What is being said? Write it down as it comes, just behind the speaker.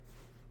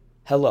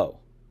Hello,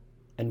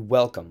 and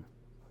welcome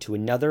to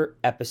another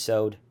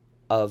episode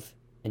of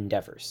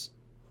Endeavors.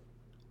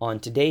 On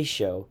today's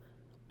show,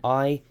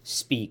 I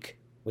speak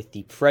with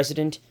the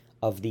president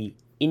of the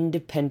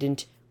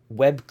Independent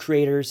Web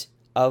Creators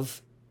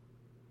of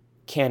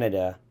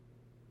Canada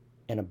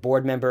and a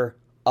board member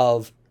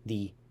of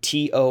the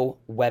TO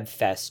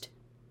Webfest,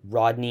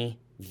 Rodney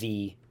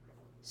V.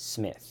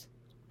 Smith.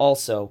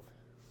 Also,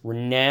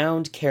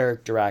 renowned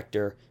character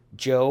actor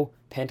Joe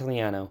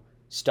Pantoliano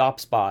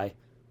stops by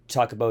to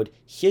talk about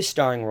his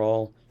starring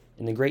role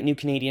in the great new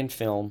Canadian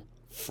film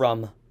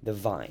From the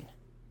Vine.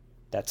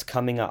 That's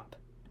coming up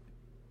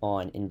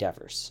on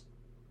Endeavors.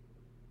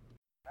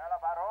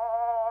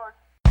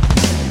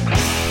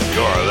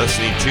 You're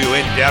listening to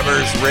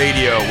Endeavors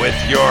Radio with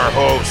your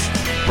host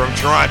from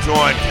Toronto,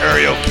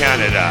 Ontario,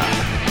 Canada,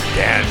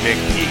 Dan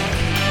McPeak.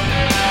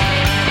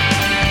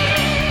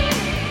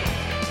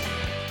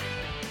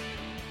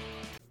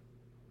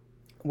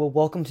 Well,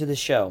 welcome to the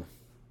show.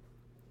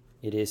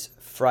 It is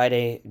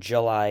Friday,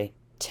 July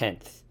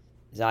 10th,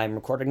 as I'm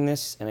recording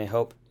this, and I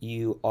hope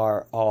you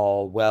are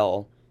all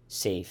well,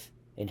 safe,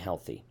 and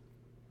healthy.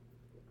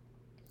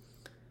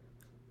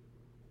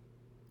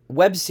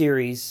 Web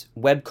series,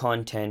 web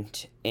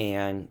content,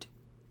 and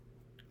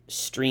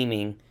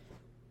streaming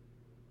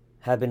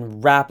have been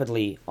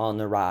rapidly on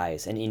the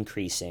rise and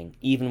increasing,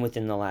 even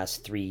within the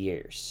last 3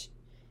 years.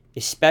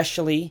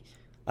 Especially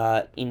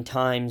in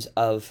times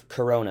of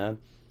Corona,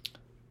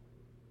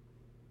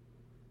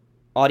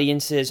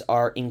 audiences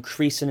are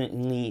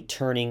increasingly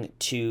turning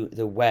to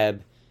the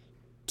web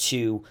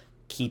to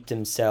keep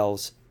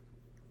themselves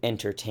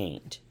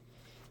entertained.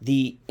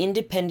 The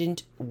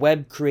Independent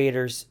Web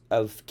Creators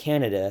of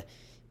Canada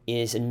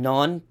is a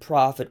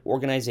non-profit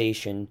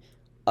organization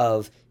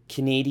of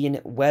Canadian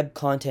web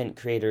content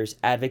creators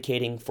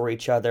advocating for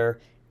each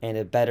other and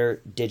a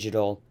better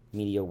digital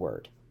media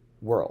world.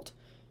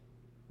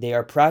 They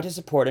are proud to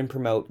support and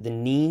promote the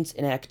needs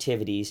and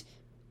activities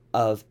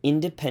of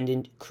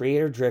independent,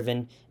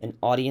 creator-driven, and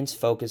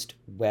audience-focused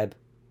web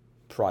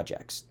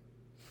projects.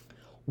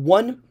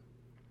 One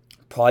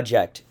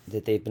project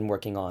that they've been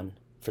working on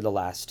for the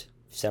last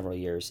several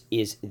years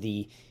is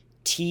the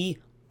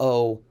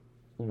TO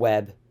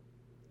Web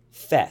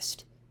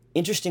Fest.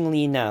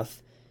 Interestingly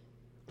enough,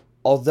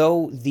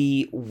 although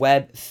the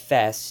Web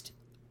Fest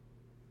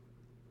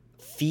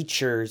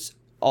features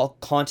all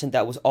content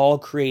that was all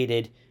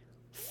created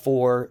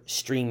for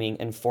streaming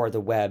and for the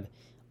web,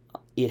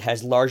 it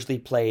has largely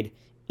played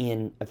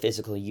in a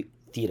physical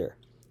theater,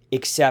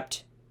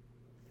 except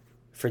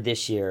for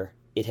this year,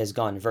 it has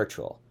gone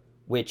virtual,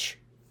 which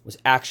was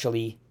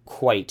actually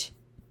quite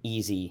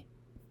easy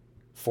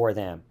for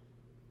them.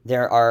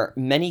 There are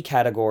many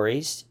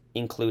categories,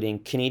 including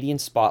Canadian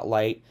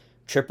Spotlight,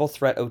 Triple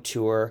Threat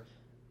Auteur,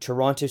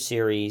 Toronto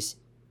Series,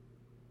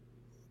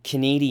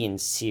 Canadian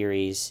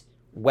Series,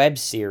 Web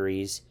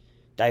Series,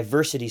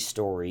 Diversity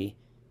Story,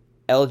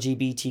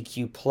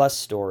 LGBTQ plus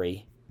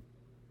Story,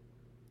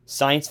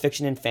 Science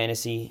Fiction and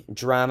Fantasy,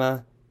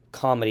 Drama,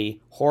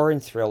 Comedy, Horror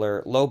and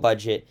Thriller, Low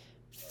Budget,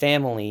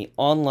 Family,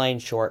 Online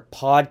Short,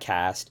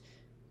 Podcast,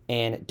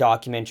 and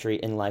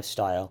Documentary and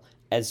Lifestyle,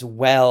 as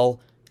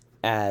well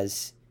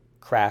as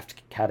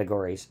craft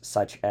categories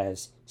such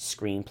as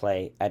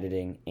Screenplay,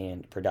 Editing,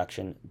 and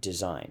Production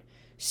Design.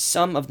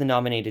 Some of the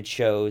nominated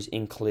shows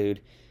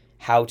include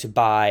How to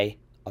Buy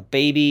a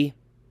Baby,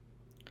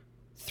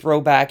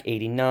 Throwback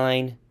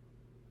 89,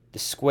 The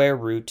Square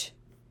Root,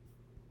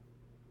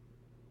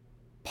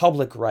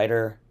 Public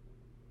Writer,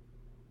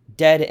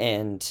 Dead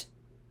End,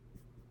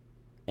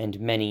 and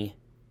many,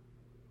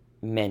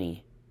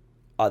 many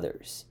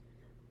others.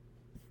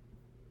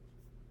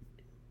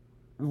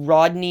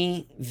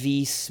 Rodney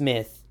V.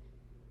 Smith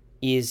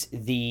is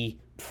the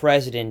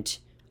president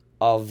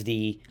of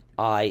the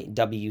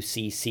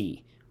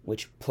IWCC,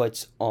 which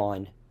puts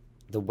on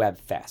the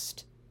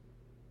WebFest.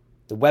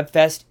 The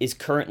WebFest is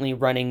currently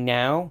running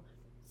now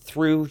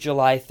through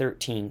July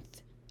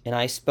 13th, and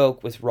I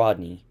spoke with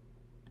Rodney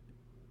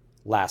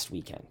last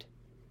weekend.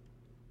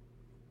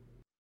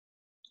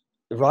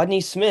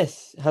 Rodney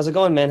Smith, how's it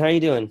going, man? How are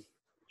you doing?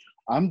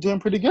 I'm doing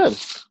pretty good.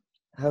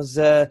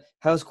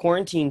 How's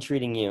quarantine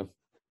treating you?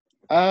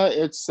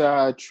 It's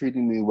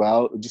treating me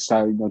well. Just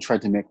trying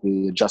to make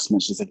the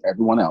adjustments just like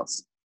everyone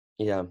else.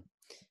 Yeah.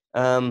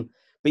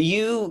 But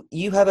you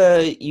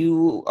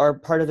are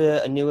part of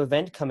a new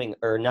event coming,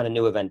 or not a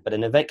new event, but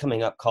an event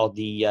coming up called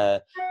the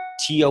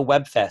TO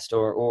Webfest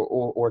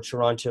or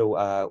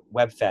Toronto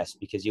Webfest,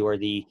 because you are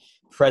the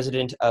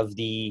president of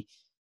the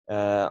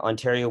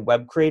Ontario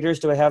Web Creators.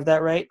 Do I have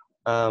that right?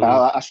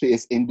 Actually,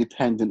 it's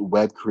Independent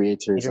Web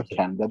Creators of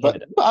Canada,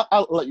 but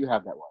I'll let you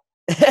have that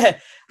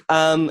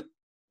one.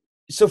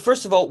 So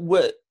first of all,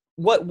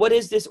 what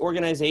is this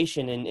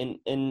organization,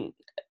 and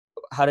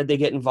how did they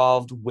get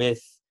involved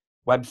with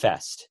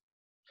Webfest?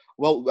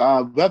 Well,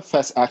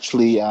 WebFest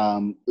actually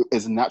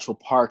is a natural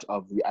part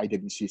of the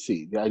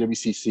IWCC. The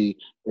IWCC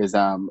is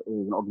an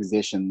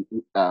organization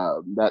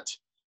that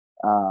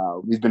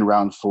we've been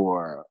around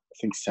for, I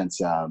think, since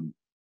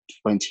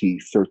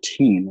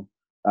 2013.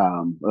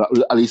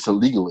 at least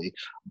illegally.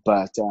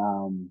 But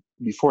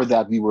before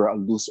that, we were a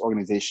loose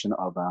organization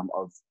of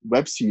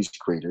web series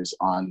creators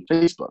on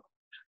Facebook.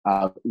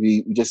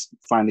 We just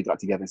finally got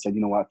together and said,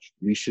 you know what,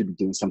 we should be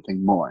doing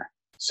something more.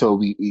 So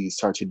we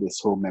started this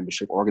whole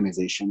membership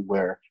organization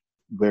where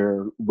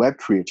web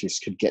creators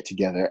could get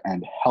together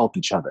and help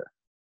each other.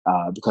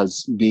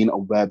 Because being a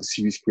web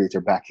series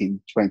creator back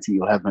in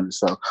 2011 or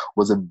so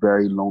was a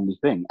very lonely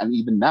thing. And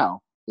even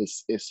now,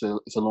 it's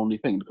a lonely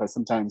thing, because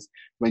sometimes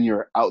when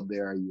you're out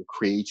there, you're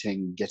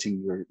creating,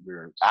 getting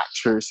your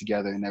actors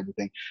together and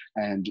everything,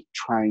 and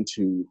trying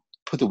to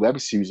put the web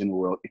series in the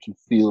world, it can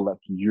feel like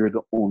you're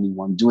the only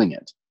one doing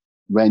it.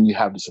 When you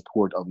have the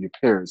support of your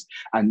peers,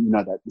 and you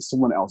know that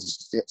someone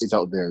else is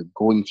out there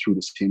going through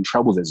the same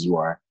troubles as you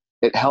are,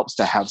 it helps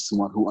to have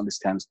someone who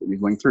understands what you're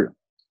going through.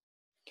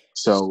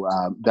 So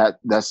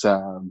that's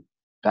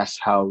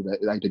how the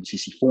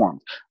IWCC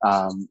formed.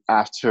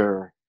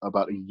 After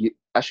about a year,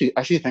 actually,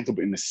 I think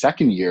in the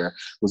second year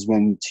was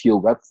when Teal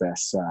Web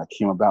Fest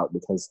came about,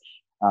 because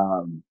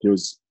there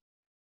was,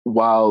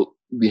 while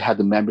we had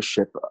the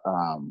membership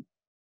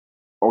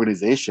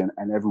organization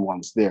and everyone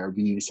was there,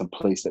 we needed some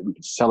place that we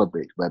could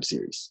celebrate web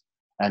series.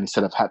 And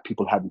instead of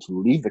people having to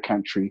leave the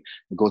country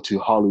and go to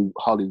Holly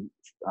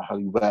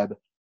Web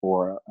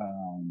or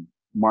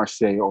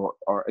Marseille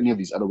or any of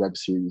these other web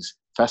series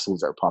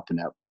festivals that are popping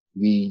up,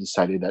 we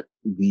decided that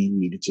we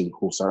needed to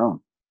host our own.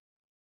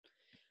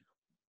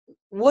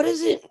 What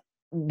does it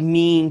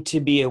mean to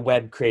be a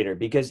web creator?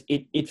 Because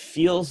it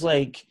feels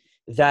like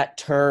that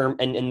term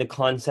and the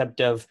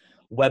concept of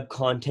web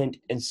content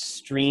and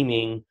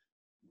streaming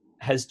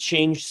has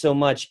changed so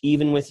much,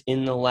 even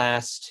within the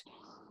last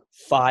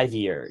 5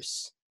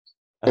 years.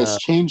 It's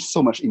changed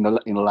so much in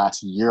the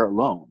last year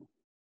alone.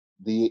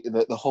 The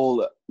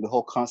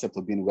whole concept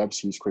of being a web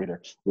series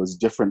creator was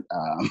different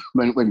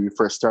when we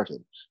first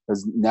started.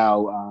 Because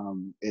now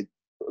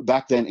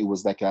back then it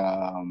was like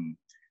a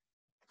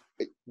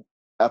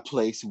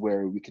place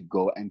where we could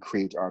go and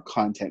create our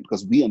content,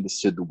 because we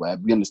understood the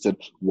web, we understood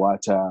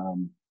what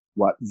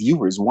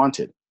viewers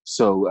wanted.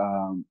 So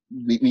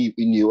we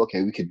knew,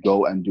 okay, we could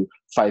go and do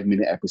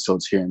 5-minute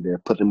episodes here and there,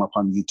 put them up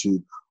on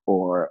YouTube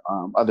or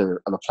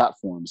other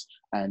platforms,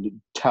 and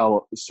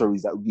tell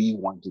stories that we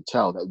wanted to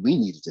tell, that we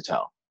needed to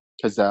tell.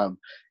 Because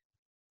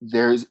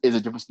there is a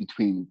difference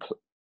between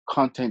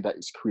content that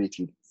is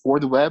created for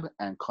the web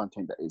and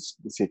content that is,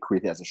 let's say,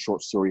 created as a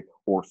short story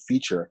or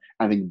feature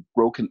and then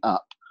broken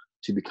up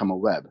to become a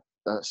web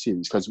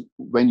series. Because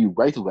when you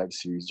write a web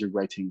series, you're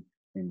writing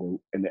in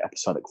the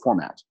episodic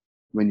format.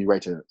 When you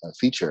write a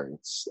feature,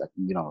 it's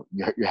you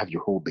have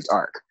your whole big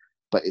arc,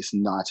 but it's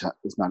not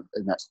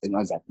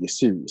exactly a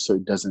series, so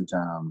it doesn't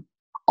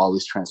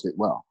always translate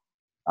well.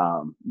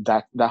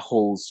 That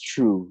holds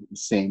true the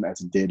same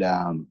as it did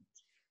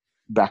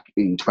back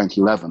in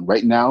 2011.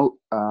 Right now,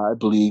 I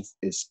believe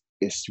it's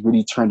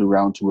really turned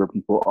around to where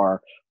people are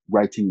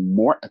writing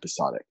more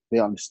episodic. They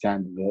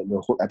understand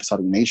the whole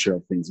episodic nature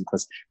of things,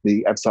 because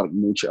the episodic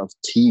nature of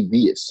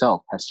TV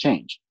itself has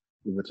changed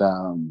with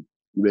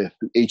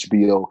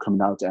HBO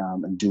coming out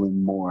and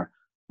doing more,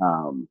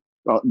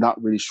 well,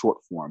 not really short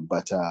form,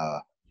 but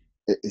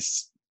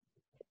it's,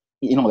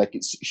 like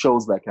it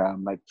shows like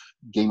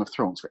Game of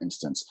Thrones, for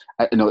instance.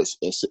 I know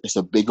it's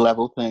a big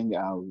level thing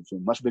with a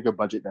much bigger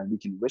budget than we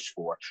can wish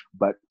for,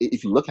 but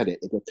if you look at it,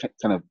 it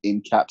kind of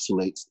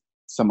encapsulates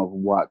some of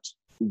what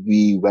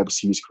we web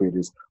series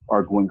creators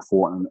are going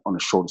for on a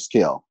shorter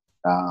scale,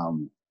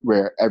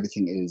 where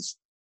everything is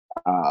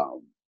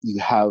you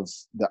have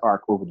the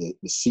arc over the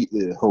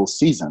whole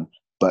season,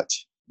 but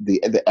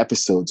the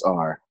episodes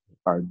are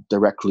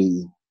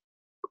directly,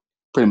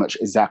 pretty much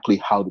exactly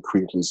how the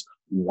creators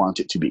want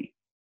it to be.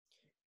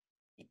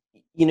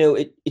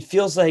 It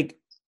feels like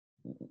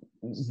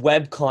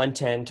web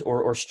content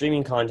or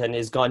streaming content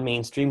has gone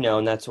mainstream now,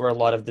 and that's where a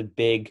lot of the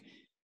big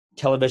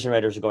television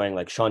writers are going,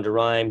 like Shonda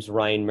Rhimes,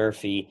 Ryan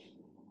Murphy.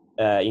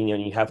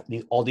 You have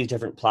all these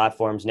different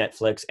platforms,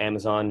 Netflix,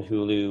 Amazon,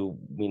 Hulu,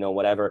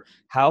 whatever.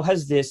 How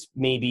has this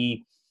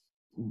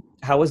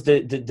how is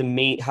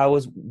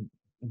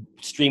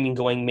streaming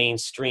going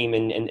mainstream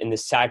and the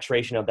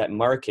saturation of that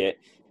market?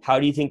 How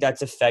do you think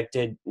that's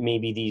affected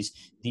maybe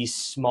these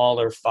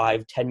smaller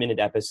 5-10 minute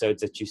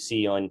episodes that you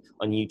see on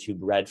YouTube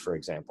Red, for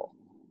example?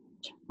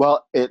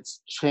 Well,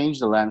 it's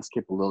changed the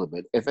landscape a little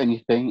bit. If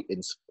anything,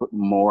 it's put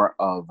more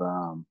of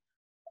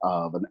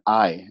an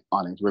eye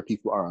on it, where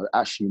people are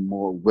actually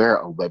more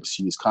aware of web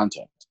series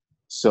content.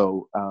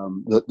 So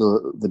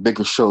the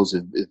bigger shows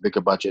with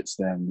bigger budgets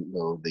than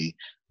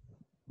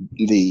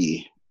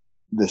the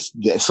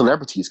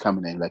celebrities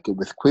coming in, like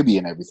with Quibi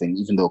and everything.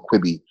 Even though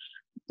Quibi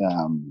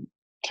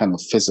kind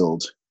of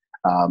fizzled,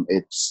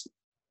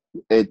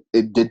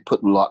 it did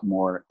put a lot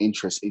more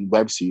interest in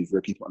web series,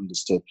 where people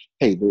understood,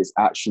 hey, there's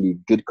actually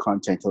good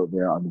content out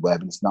there on the web,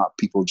 and it's not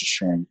people just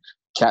sharing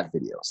cat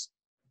videos.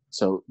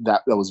 So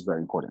that was very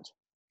important.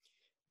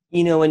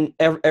 And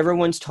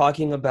everyone's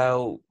talking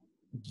about,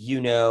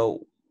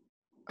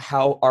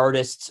 how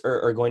artists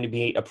are going to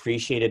be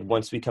appreciated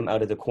once we come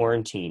out of the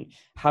quarantine.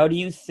 How do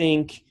you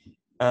think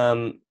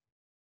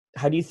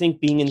how do you think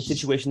being in the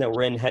situation that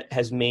we're in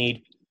has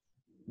made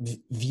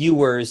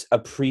viewers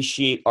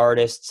appreciate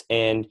artists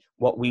and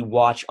what we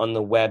watch on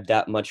the web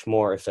that much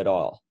more, if at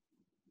all?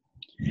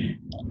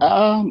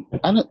 I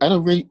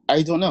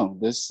don't know.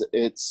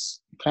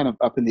 It's kind of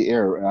up in the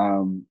air.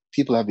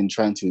 People have been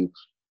trying to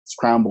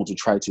scramble to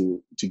try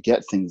to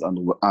get things on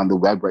the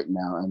web right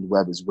now, and the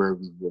web is where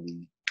we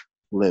really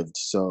lived.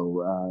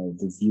 So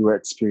the viewer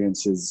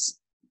experience is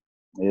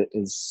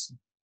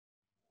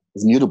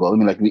mutable. I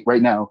mean, like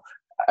right now,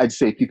 I'd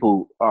say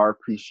people are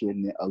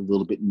appreciating it a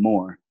little bit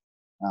more,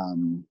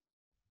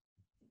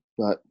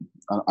 but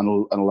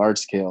on a large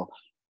scale,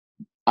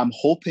 I'm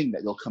hoping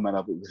that they'll come out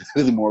of it with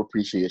really more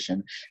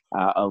appreciation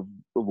of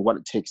what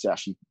it takes to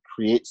actually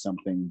create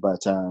something.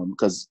 But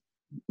because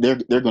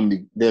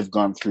they've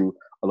gone through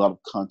a lot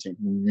of content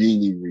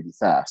really, really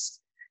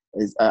fast.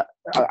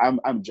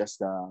 I'm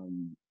just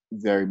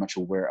very much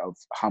aware of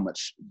how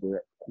much the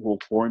whole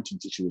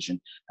quarantine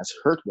situation has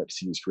hurt web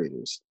series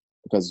creators,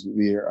 because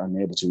we are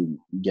unable to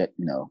get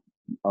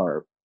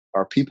our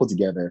people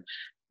together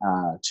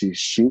to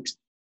shoot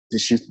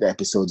the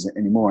episodes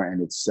anymore,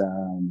 and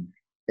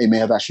it may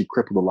have actually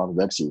crippled a lot of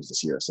web series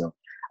this year. So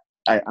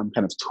I'm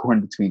kind of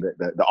torn between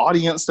the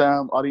audience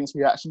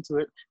reaction to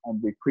it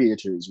and the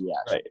creators'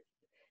 reaction. Right.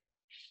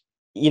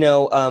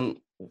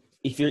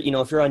 If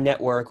you're on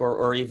network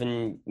or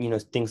even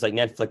things like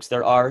Netflix,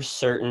 there are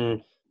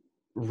certain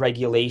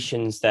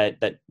regulations that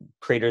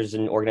creators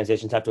and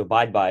organizations have to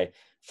abide by.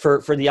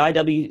 For the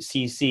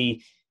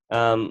IWCC,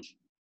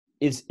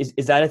 is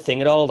that a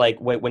thing at all? Like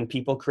when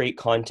people create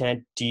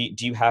content, do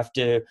you have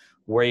to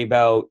worry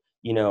about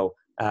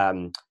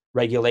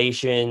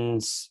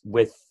regulations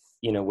with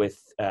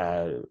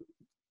the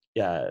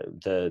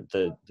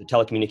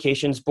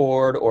telecommunications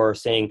board, or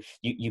saying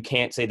you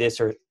can't say this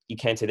or you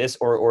can't say this,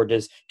 or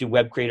do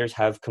web creators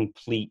have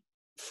complete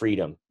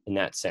freedom in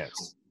that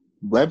sense?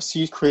 Web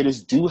series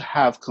creators do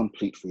have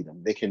complete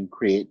freedom. They can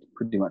create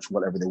pretty much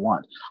whatever they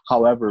want.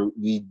 However,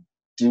 we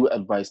do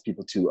advise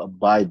people to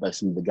abide by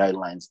some of the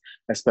guidelines,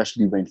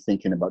 especially when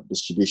thinking about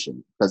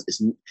distribution, because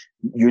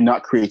you're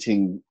not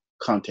creating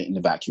content in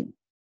a vacuum.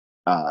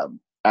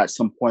 At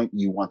some point,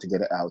 you want to get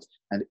it out,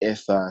 and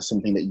if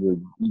something that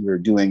you're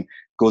doing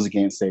goes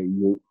against, say,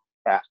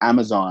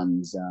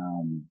 Amazon's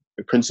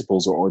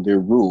principles or their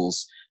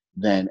rules,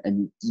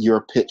 and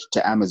your pitch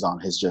to Amazon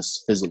has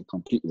just fizzled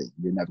completely.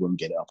 You're never going to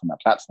get it up on that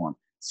platform.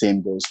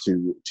 Same goes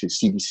to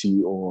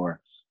CBC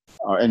or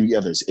any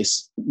others.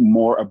 It's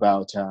more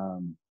about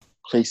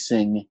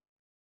placing,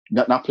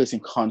 not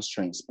placing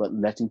constraints, but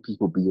letting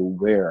people be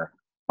aware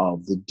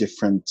of the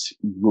different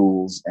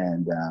rules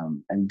and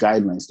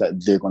guidelines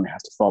that they're going to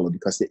have to follow,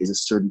 because there is a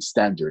certain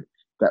standard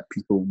that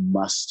people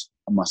must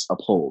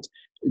uphold.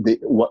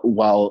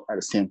 While at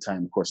the same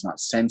time, of course, not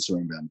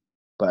censoring them,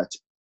 but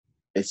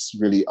it's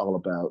really all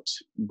about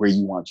where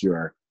you want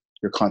your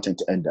content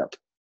to end up.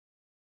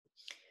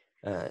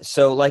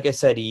 So, like I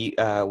said,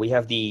 we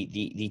have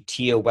the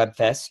TIA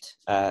Webfest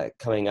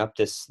coming up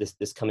this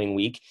coming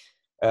week.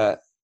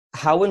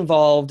 How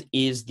involved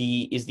is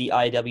the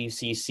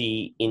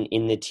IWCC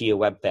in the TIA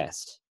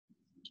Webfest?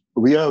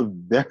 We are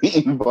very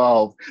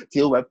involved.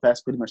 TIA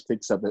Webfest pretty much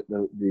takes up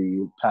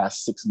the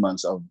past 6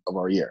 months of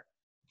our year,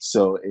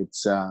 so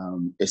it's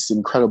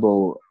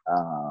incredible.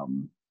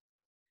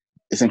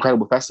 It's an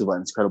incredible festival,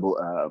 and it's incredible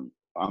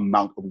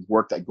amount of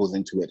work that goes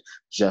into it.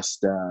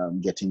 Just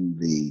getting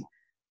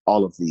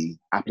all of the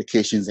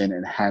applications in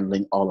and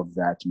handling all of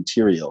that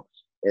material.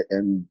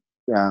 And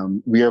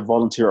we are a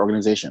volunteer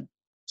organization,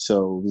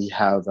 so we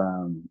have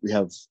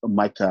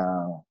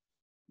Michael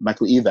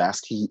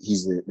Evask.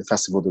 He's the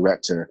festival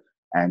director,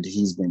 and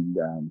he's been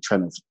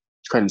trying to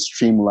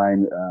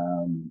streamline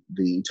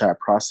the entire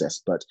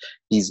process. But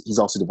he's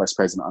also the vice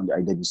president on the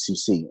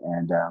IWCC,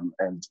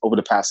 and over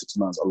the past 6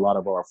 months, a lot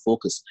of our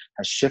focus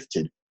has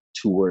shifted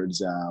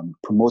towards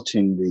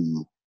promoting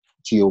the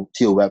TIA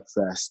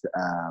Webfest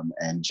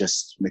and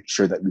just make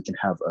sure that we can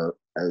have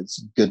as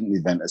good an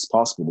event as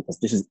possible, because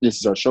this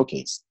is our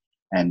showcase,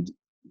 and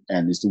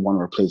it's one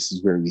of our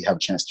places where we have a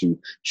chance to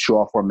show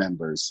off our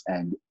members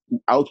and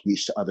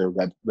outreach to other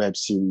web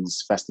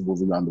series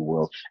festivals around the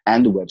world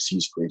and the web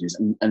series creators,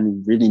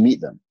 and really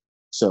meet them.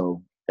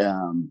 So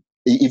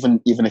even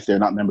if they're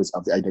not members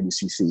of the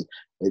IWCC,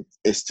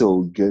 it's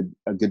still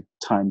a good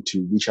time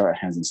to reach out our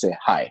hands and say,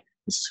 hi,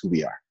 this is who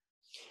we are.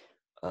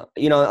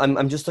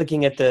 I'm just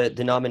looking at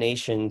the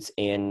nominations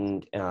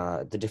and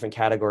the different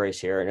categories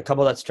here, and a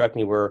couple that struck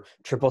me were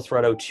Triple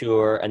Threat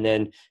Tour, and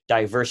then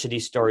Diversity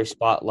Story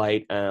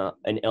Spotlight,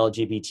 and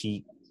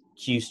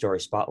LGBTQ Story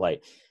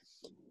Spotlight.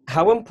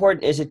 How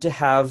important is it to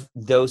have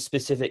those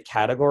specific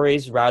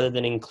categories rather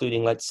than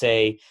including, let's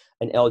say,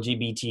 an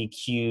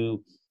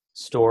LGBTQ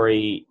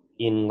story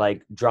in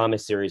like drama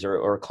series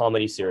or a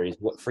comedy series?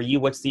 For you,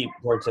 what's the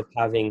importance of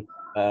having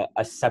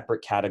a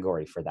separate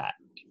category for that?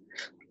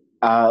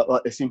 Well,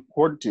 it's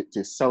important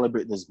to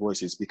celebrate those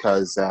voices,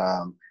 because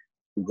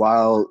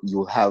while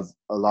you'll have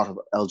a lot of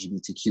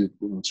LGBTQ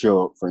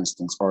material, for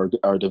instance, or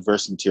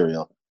diverse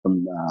material,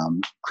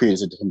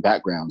 creators of different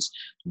backgrounds,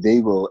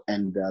 they will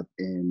end up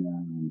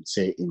in,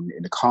 say, in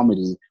a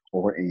comedy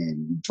or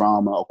in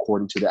drama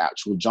according to the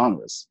actual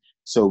genres.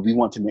 So we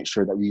want to make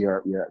sure that we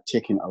are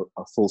taking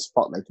a full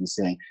spotlight and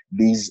saying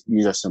these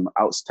are some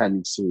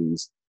outstanding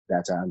series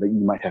that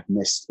you might have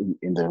missed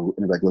in the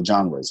regular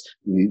genres.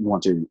 We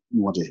want to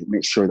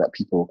make sure that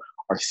people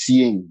are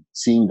seeing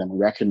them,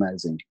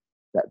 recognizing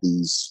that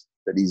these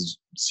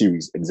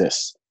series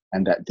exist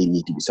and that they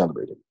need to be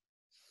celebrated.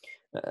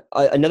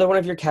 Another one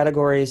of your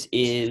categories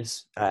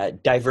is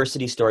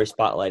diversity story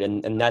spotlight,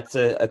 and that's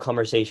a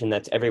conversation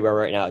that's everywhere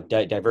right now.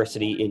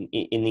 Diversity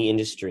in the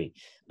industry.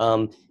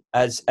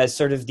 As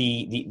sort of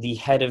the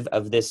head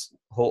of this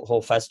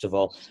whole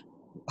festival,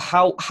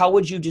 how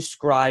would you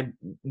describe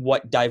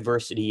what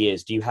diversity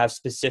is? Do you have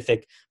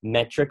specific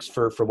metrics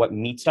for what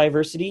meets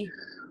diversity?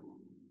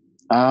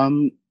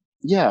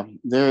 Yeah,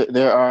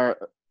 there are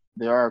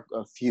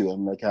a few,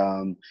 and like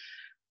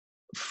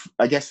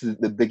I guess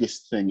the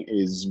biggest thing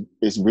is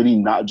really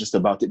not just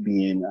about it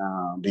being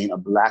a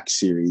Black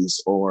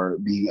series or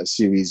being a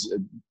series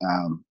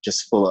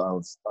just full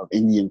of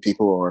Indian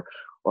people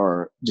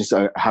or just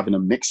having a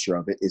mixture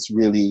of it. It's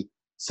really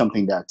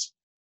something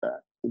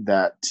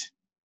that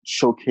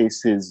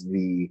showcases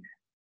the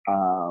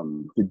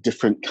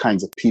different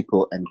kinds of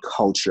people and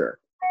culture.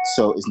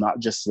 So it's not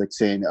just like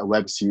saying a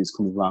web series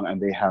comes along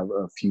and they have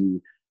a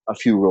few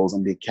roles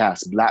and they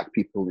cast Black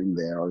people in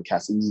there or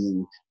cast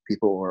Indian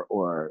people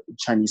or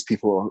Chinese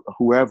people or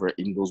whoever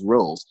in those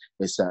roles.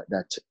 Is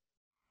that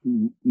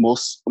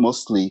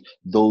mostly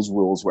those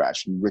roles were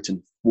actually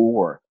written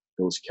for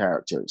those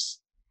characters.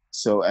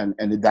 So and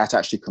that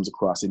actually comes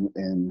across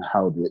in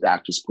how the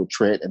actors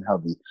portray it and how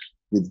the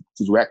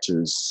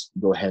directors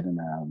go ahead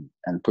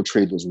and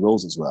portray those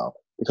roles as well.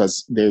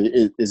 Because there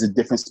is a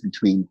difference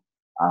between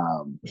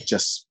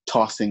just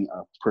tossing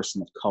a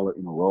person of color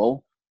in a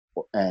role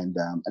and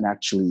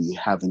actually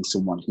having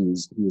someone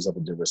who's of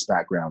a diverse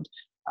background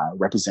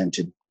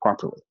represented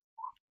properly.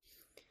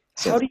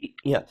 So,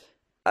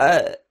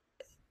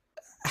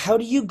 how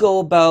do you go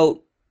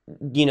about,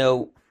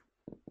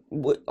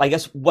 I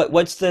guess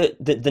what's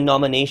the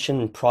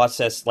nomination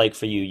process like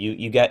for you?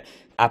 You get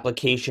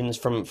applications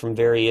from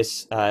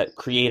various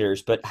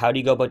creators, but how do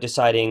you go about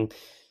deciding,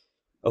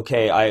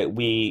 okay,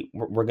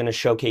 we're going to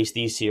showcase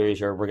these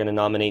series or we're going to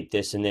nominate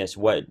this and this?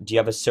 What do you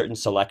have a certain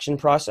selection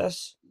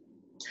process?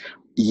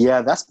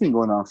 Yeah, that's been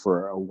going on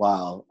for a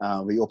while.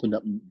 We opened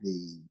up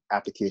the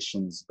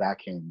applications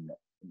back in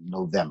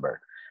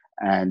November,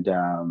 and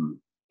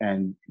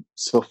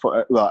so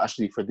for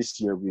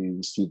this year we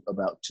received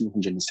about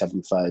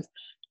 275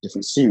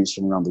 different series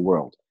from around the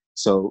world.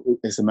 So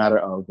it's a matter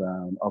of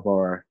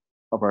our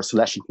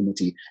selection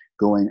committee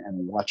going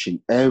and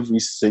watching every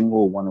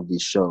single one of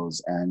these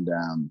shows and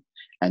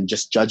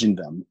just judging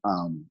them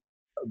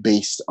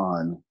based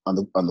on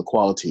the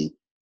quality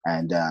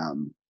and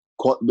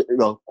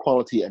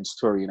quality and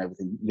story and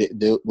everything.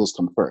 Those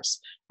come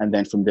first, and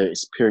then from there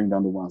it's paring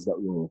down the ones that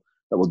will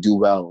do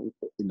well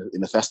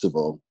in the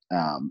festival,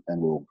 and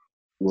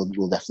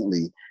will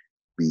definitely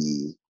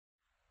be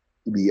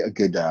a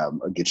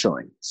good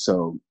showing.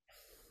 So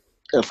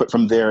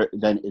from there,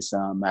 then it's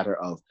a matter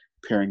of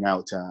pairing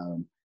out,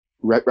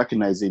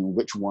 recognizing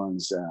which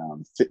ones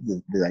fit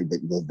the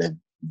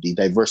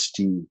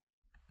diversity.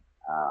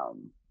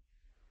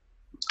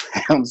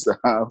 I'm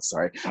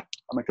sorry,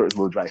 my throat is a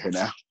little dry here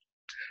now.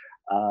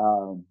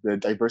 The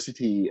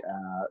diversity,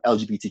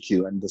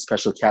 LGBTQ, and the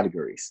special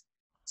categories.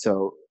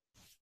 So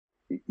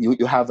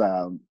you have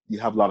a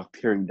lot of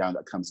paring down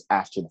that comes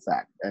after the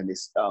fact, and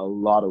it's a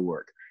lot of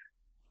work.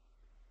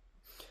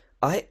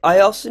 I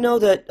also know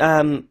that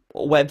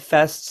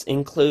WebFests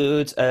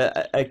includes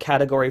a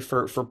category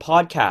for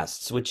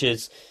podcasts, which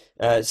is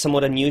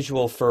somewhat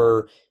unusual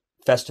for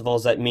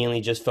festivals that mainly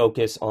just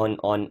focus on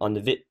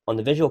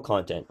the visual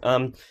content.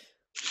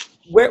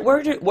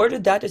 Where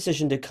did that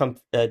decision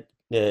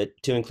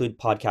to include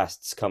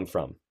podcasts come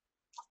from?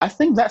 I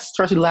think that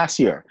started last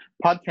year.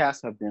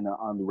 Podcasts have been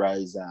on the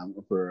rise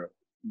for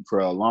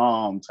a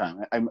long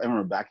time. I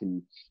remember back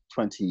in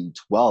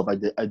 2012,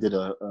 I did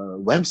a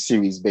web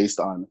series based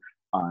on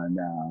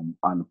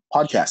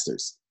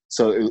podcasters.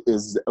 So it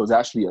was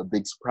actually a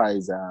big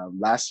surprise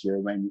last year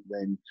when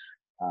we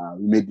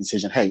made the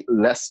decision. Hey,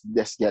 let's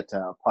get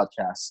a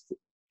podcast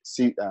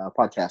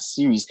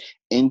series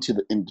into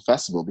the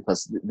festival,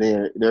 because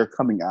they're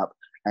coming up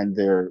and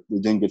they're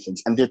doing good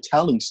things and they're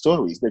telling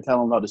stories. They're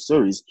telling a lot of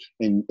stories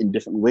in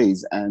different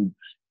ways, and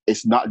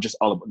it's not just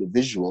all about the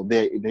visual.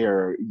 They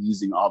are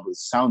using all the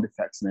sound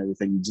effects and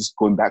everything, just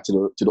going back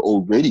to the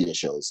old radio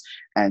shows,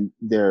 and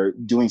they're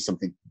doing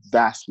something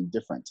vastly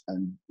different,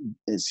 and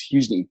it's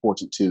hugely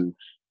important to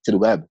the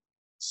web.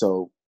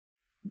 So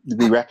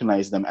we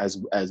recognize them as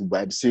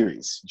web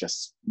series,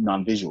 just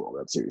non-visual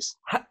web series.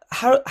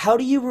 How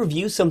do you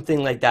review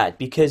something like that?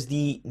 Because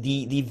the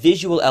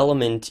visual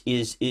element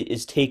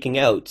is taken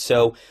out.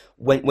 So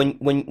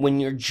when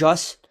you're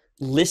just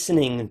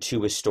listening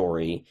to a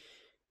story,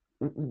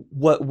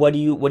 what do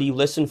you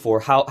listen for?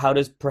 How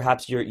does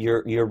perhaps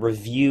your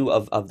review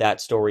of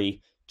that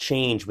story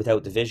change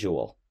without the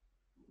visual?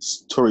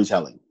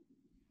 Storytelling.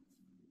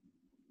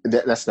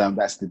 That's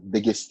the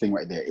biggest thing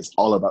right there. It's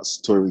all about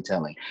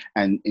storytelling.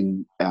 And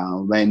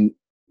when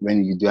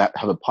you do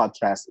have a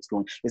podcast,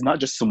 it's not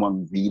just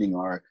someone reading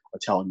or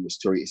telling the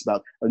story. It's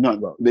about no,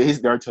 well, they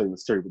are telling the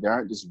story, but they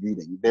aren't just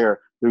reading. They're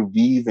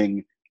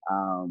weaving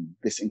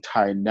this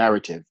entire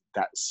narrative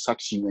that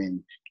sucks you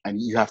in, and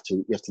you have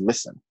to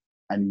listen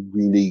and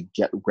really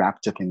get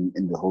wrapped up in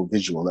the whole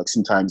visual. Like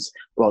sometimes,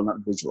 well,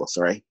 not visual,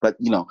 sorry, but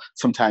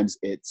sometimes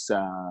it's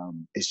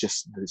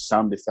just the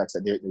sound effects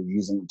that they're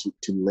using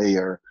to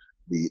layer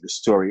the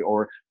story,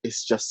 or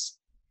it's just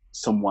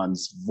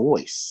someone's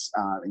voice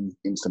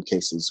in some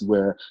cases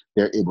where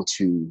they're able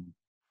to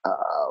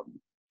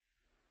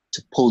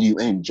pull you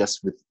in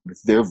just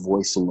with their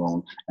voice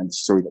alone and the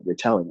story that they're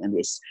telling. And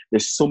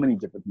there's so many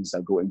different things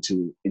that go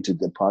into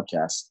the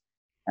podcast,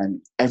 and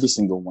every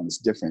single one is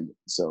different.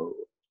 So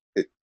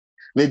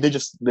they're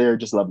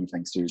just lovely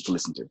things to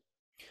listen to.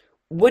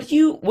 What do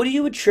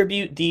you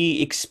attribute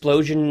the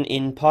explosion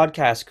in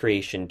podcast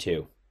creation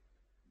to?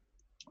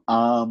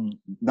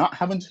 Not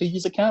having to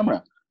use a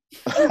camera.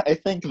 I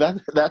think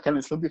that kind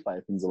of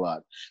simplifies things a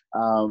lot.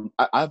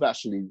 I've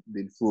actually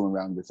been fooling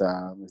around with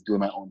doing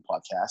my own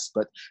podcast,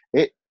 but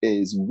it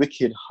is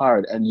wicked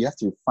hard, and you have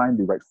to find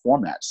the right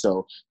format.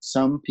 So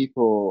some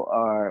people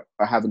are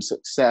having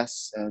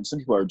success, and some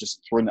people are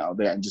just throwing it out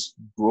there and just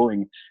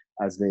growing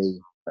as they,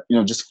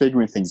 just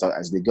figuring things out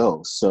as they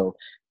go. So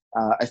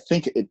I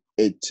think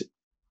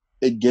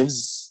it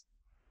gives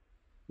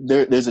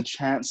there's a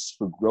chance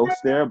for growth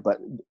there, but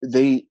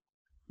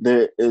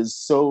there is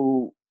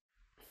so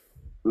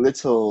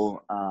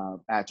little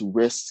at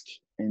risk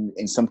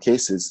in some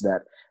cases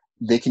that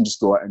they can just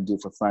go out and do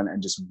it for fun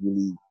and just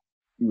really,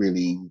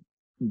 really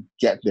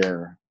get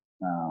their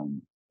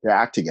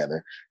act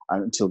together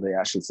until they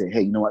actually say,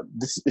 hey, you know what,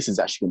 this is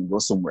actually going to go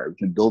somewhere. We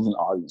can build an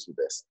audience with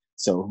this.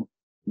 So,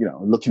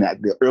 looking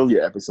at the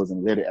earlier episodes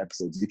and later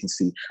episodes, you can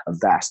see a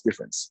vast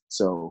difference.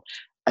 So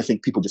I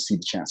think people just see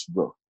the chance for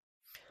growth.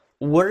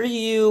 What are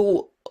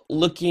you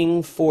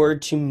looking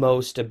forward to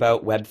most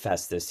about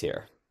WebFest this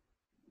year?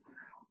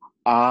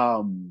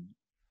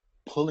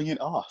 Pulling it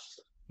off.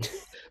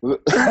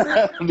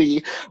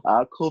 The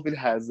COVID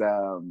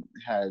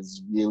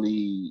has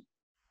really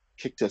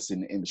kicked us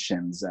in the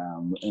shins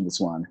in this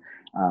one.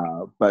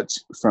 But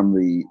from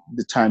the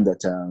time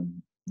that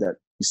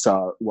we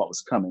saw what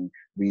was coming,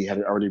 we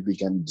had already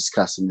begun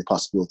discussing the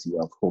possibility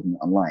of holding it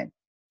online.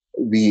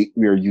 We're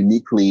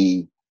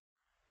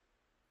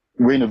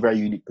in a very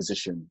unique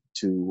position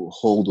to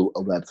hold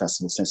a web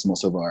festival, since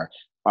most of our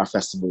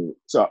festival,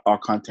 so our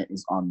content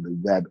is on the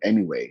web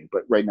anyway.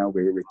 But right now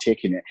we're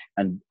taking it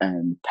and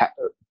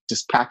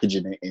just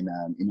packaging it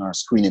in our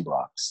screening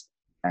blocks,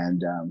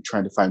 and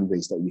trying to find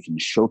ways that we can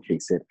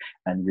showcase it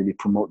and really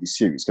promote the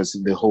series, because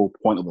the whole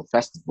point of a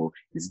festival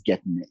is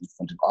getting it in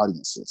front of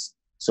audiences.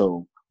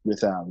 So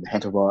with the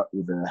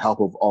help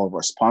of all of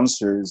our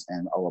sponsors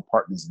and our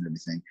partners and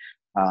everything,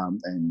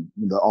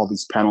 and all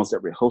these panels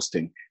that we're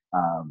hosting,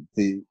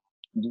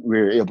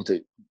 we're able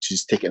to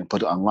just take it and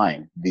put it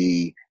online.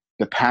 The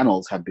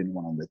panels have been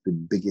one of the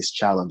biggest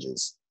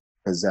challenges,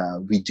 because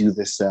we do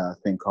this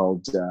thing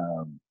called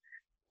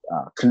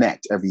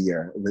Connect every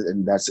year,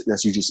 and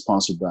that's usually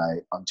sponsored by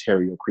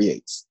Ontario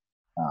Creates.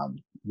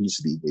 It used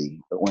to be the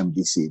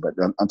OMDC, but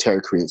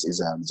Ontario Creates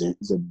is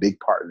a big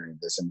partner in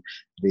this, and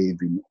they've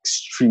been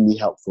extremely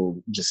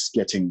helpful just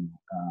getting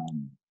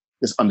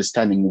this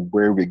understanding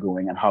where we're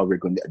going and how we're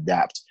going to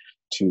adapt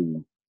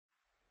to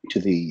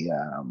the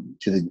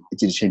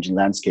changing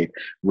landscape,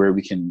 where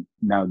we can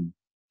now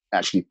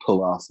actually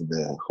pull off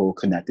the whole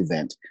Connect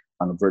event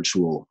on a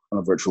virtual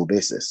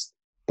basis.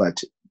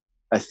 But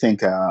I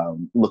think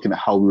looking at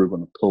how we were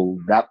going to pull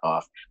that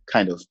off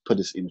kind of put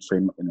us in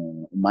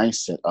a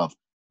mindset of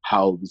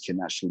how we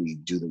can actually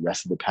do the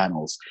rest of the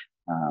panels,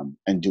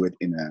 and do it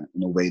in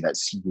a way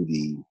that's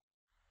really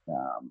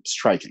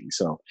striking.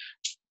 So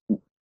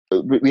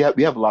we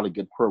have a lot of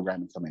good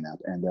programming coming up,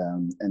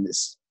 and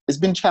it's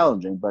been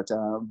challenging, but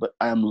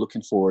I am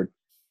looking forward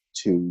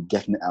to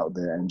getting it out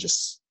there and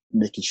just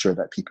making sure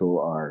that people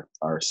are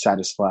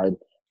satisfied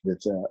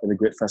with a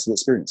great festival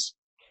experience.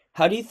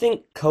 How do you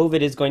think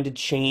COVID is going to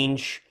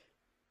change,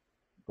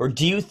 or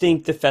do you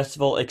think the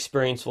festival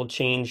experience will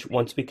change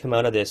once we come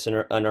out of this and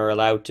are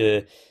allowed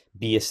to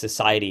be a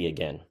society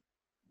again?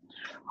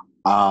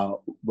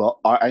 Well,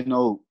 I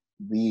know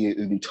we've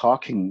been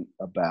talking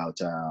about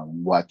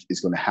what is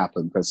going to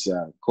happen, because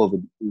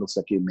COVID looks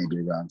like it may be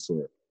around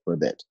for a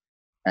bit.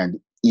 And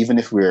even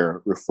if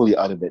we're fully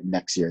out of it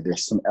next year,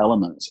 there's some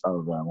elements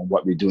of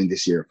what we're doing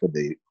this year for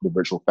the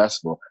virtual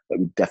festival that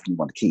we definitely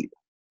want to keep.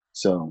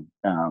 So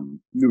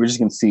we're just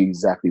going to see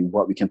exactly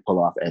what we can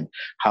pull off and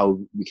how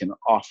we can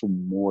offer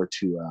more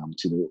to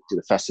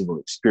the festival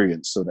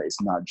experience, so that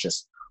it's not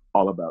just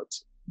all about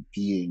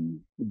being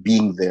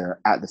there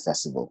at the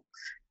festival.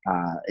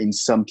 In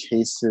some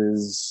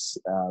cases,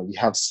 we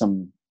have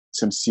some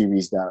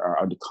series that are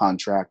under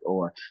contract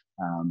or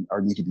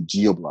need to be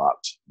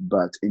geo-blocked,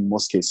 but in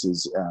most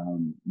cases,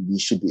 we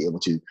should be able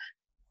to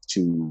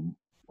to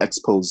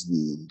expose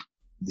the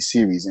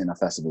series in a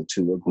festival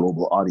to a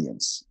global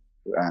audience.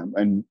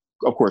 And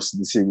of course,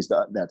 the series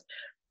that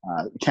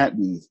can't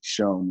be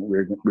shown,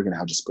 we're going to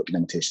have just put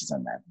limitations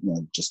on that.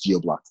 Just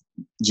geo-block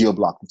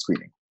the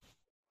screening.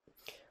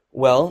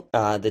 Well,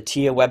 the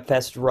TIA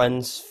Webfest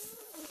runs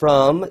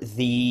from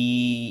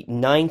the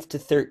 9th to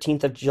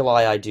 13th of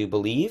July, I do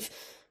believe,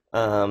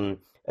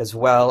 as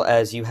well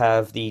as you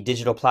have the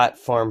digital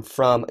platform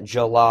from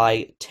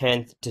July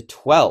 10th to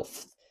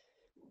 12th.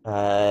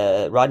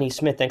 Rodney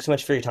Smith, thanks so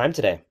much for your time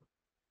today.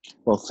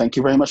 Well, thank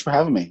you very much for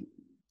having me.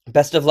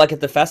 Best of luck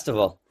at the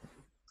festival.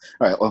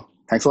 All right, well,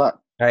 thanks a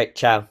lot. All right,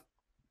 ciao. All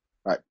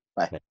right,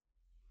 bye.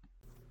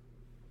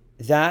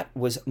 That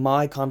was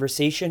my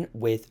conversation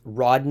with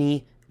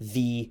Rodney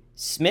V.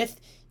 Smith.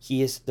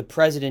 He is the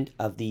president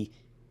of the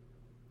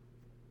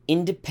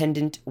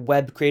Independent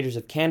Web Creators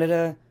of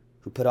Canada,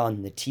 who put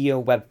on the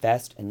TIA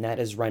Webfest, and that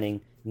is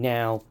running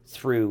now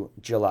through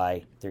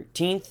July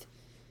 13th.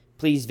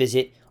 Please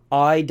visit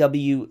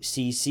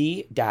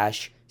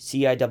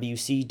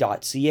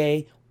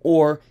iwcc-ciwc.ca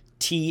or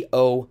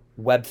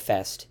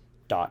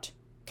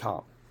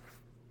towebfest.com.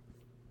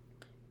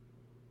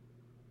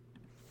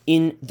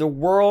 In the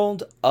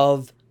world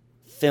of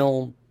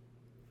film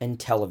and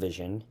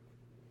television,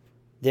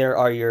 there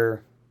are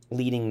your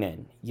leading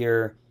men,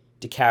 your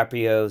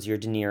DiCaprios, your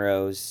De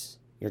Niros,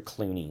 your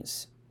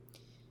Clooneys.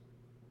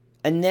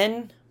 And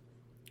then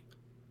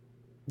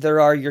there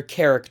are your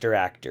character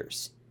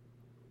actors.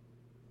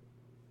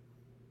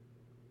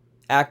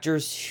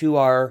 Actors who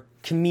are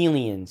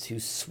chameleons, who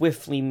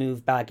swiftly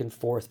move back and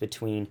forth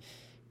between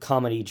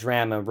comedy,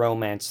 drama,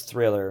 romance,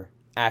 thriller,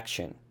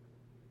 action.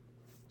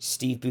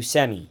 Steve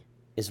Buscemi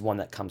is one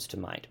that comes to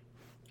mind.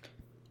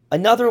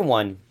 Another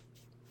one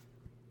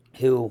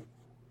who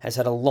has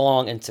had a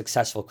long and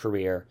successful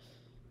career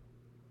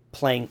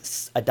playing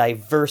a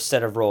diverse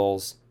set of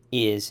roles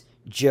is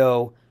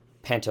Joe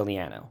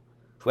Pantoliano,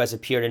 who has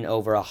appeared in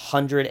over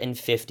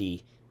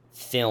 150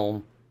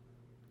 film,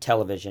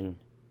 television,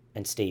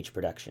 and stage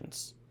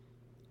productions.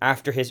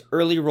 After his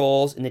early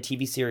roles in the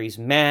TV series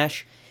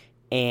MASH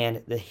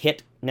and the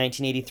hit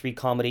 1983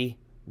 comedy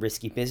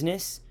Risky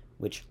Business,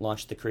 which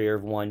launched the career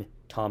of one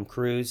Tom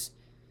Cruise,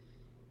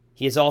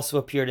 he has also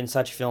appeared in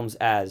such films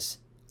as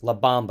La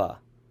Bamba,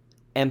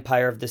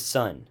 Empire of the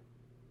Sun,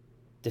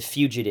 The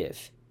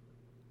Fugitive,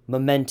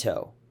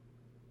 Memento,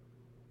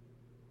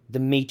 The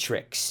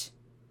Matrix,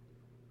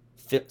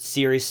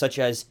 series such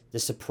as The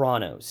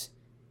Sopranos,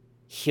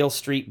 Hill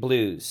Street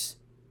Blues,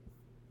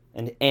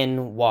 and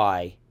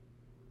NYPD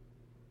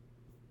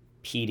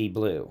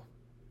Blue.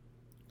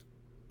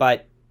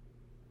 But,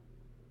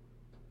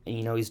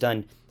 he's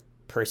done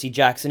Percy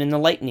Jackson and the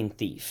Lightning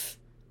Thief,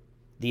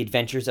 The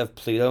Adventures of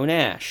Pluto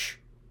Nash,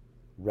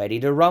 Ready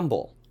to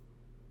Rumble,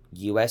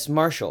 U.S.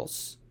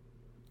 Marshals,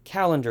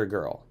 Calendar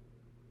Girl,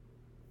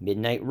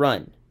 Midnight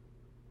Run.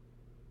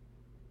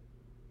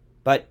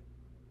 But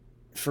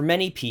for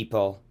many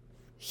people,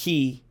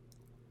 he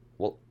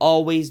will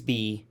always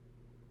be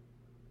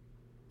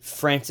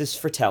Francis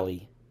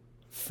Fratelli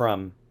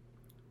from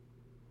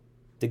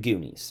The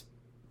Goonies.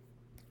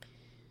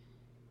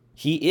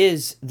 He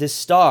is the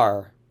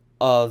star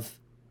of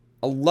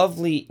a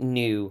lovely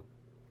new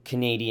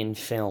Canadian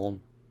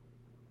film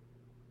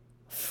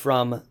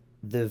From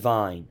the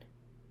Vine,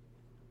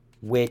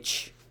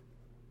 which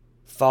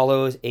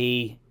follows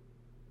a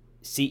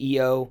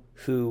CEO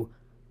who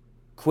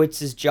quits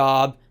his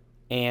job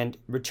and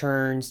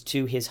returns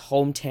to his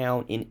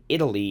hometown in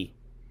Italy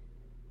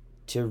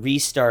to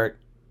restart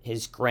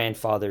his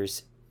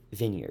grandfather's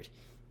vineyard.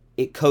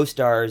 It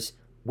co-stars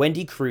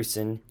Wendy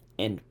Crewson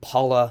and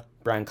Paula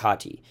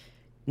Brancati.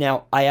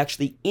 Now, I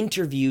actually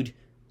interviewed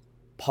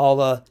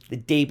Paula the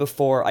day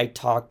before I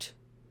talked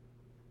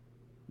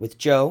with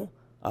Joe,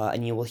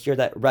 and you will hear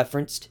that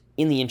referenced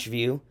in the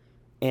interview,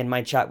 and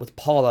my chat with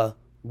Paula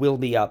will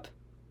be up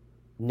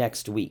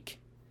next week.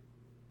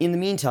 In the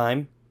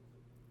meantime,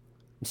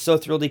 I'm so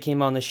thrilled he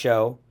came on the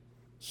show.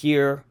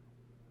 Here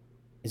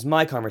is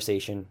my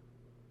conversation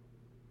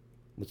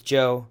with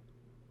Joe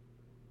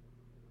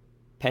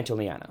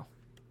Pantoliano.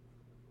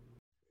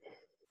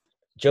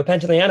 Joe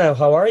Pantoliano,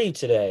 how are you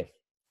today?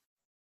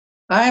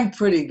 I'm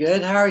pretty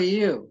good. How are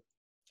you?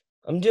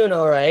 I'm doing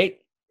all right.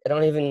 I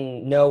don't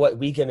even know what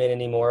week I'm in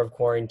anymore of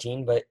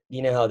quarantine, but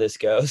you know how this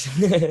goes.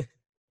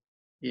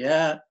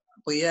 Yeah,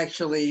 we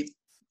actually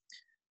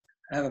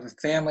have a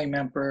family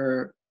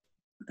member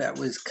that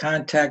was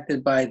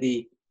contacted by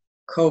the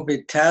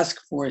COVID task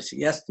force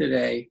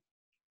yesterday.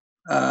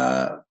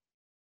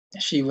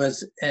 She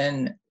was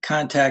in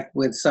contact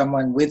with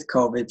someone with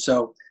COVID,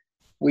 so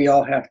we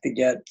all have to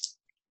get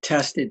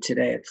tested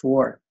today at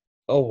 4.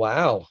 Oh,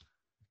 wow.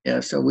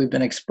 Yeah, so we've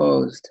been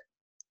exposed.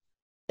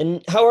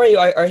 And how are you?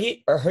 I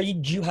heard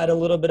you had a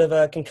little bit of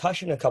a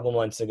concussion a couple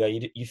months ago.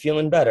 You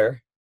feeling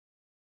better?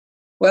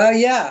 Well,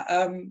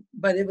 yeah,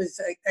 but it was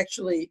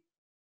actually,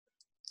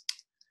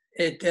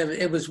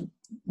 it was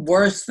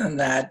worse than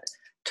that.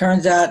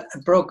 Turns out I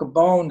broke a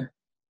bone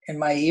in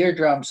my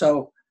eardrum,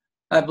 so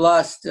I've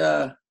lost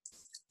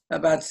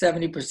about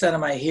 70% of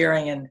my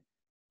hearing, and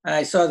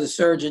I saw the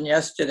surgeon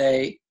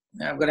yesterday.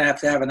 I'm going to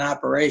have an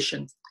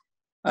operation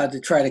to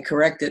try to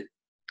correct it.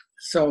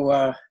 So,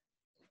 I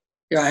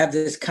have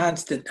this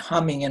constant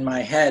humming in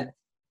my head.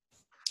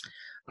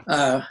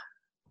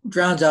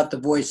 Drowns out the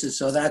voices,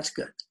 so that's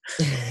good.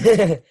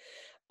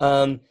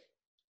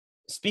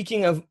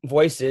 Speaking of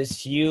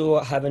voices, you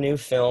have a new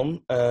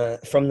film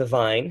from the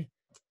Vine.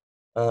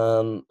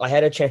 I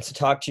had a chance to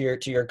talk to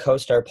your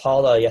co-star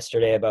Paula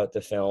yesterday about the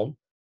film.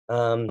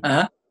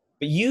 But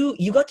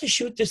you got to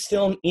shoot this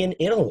film in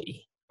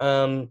Italy.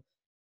 Yeah.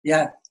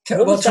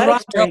 What was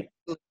that experience?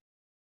 What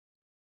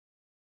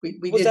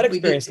was that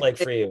experience like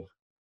for you?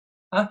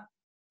 Huh?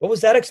 What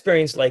was that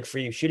experience like for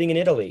you shooting in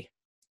Italy?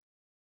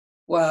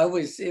 Well,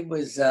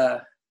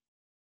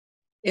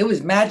 it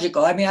was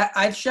magical. I mean,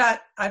 I've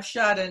shot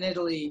in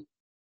Italy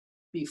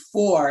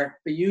before,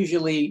 but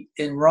usually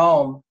in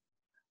Rome.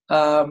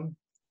 But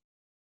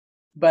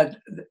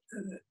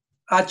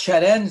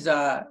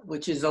Acerenza,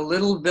 which is a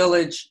little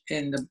village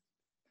in the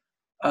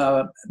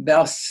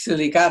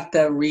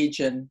Basilicata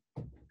region,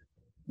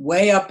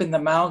 way up in the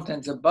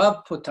mountains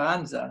above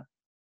Potenza,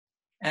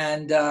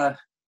 and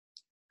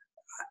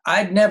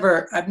I've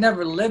never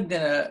lived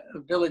in a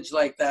village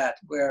like that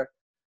where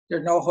there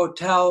are no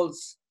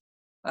hotels.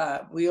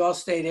 We all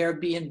stayed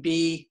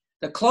Airbnb.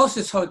 The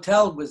closest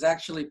hotel was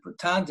actually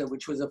Potenza,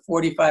 which was a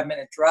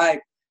 45-minute drive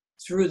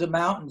through the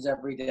mountains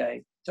every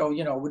day. So,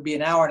 it would be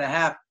an hour and a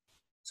half.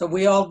 So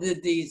we all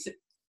did these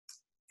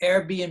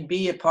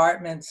Airbnb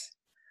apartments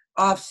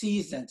off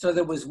season. So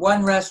there was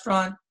one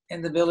restaurant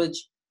in the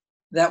village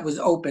that was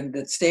open,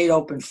 that stayed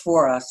open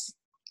for us.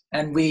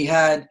 And we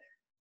had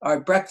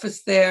our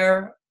breakfast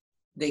there.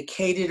 They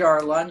catered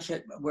our lunch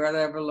at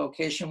wherever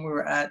location we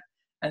were at.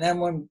 And then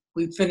when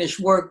we finished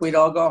work, we'd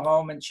all go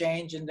home and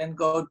change and then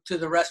go to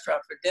the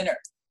restaurant for dinner.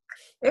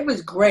 It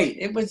was great.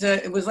 It was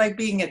like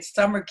being at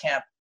summer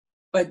camp,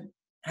 but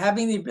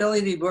having the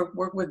ability to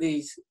work with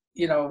these,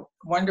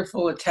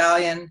 wonderful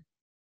Italian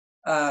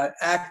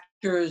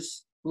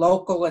actors,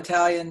 local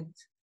Italians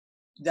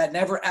that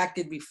never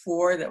acted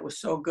before, that was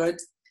so good.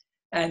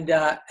 And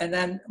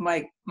then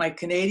my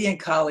Canadian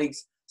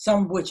colleagues,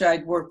 some of which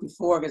I'd worked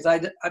before, because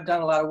I've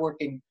done a lot of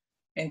work in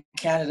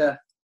Canada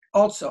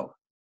also.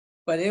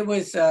 But it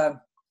was a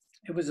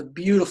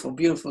beautiful,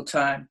 beautiful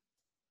time.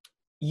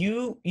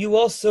 You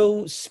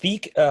also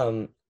speak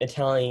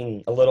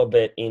Italian a little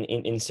bit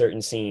in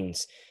certain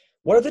scenes.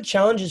 What are the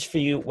challenges for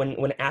you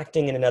when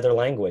acting in another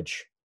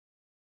language?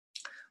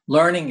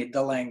 Learning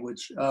the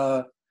language.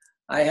 I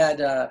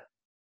had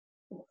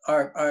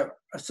our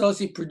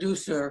associate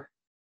producer,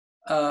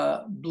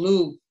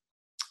 Blue,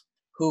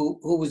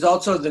 who was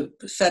also the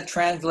set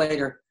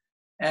translator,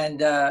 and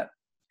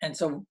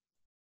so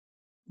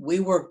we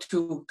worked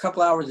a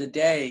couple hours a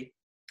day,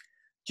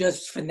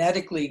 just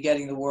phonetically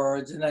getting the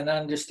words and then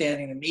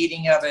understanding the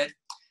meaning of it.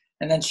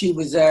 And then she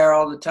was there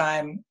all the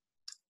time,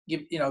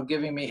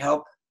 giving me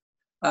help.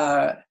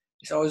 So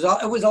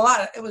it was a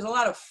lot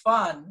of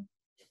fun.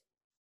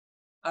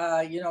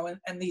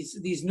 And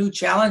these new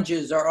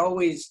challenges are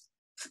always,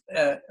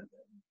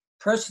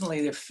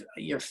 personally,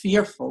 you're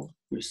fearful,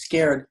 you're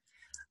scared.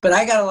 But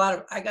I got a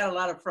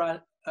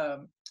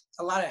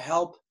lot of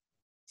help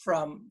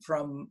from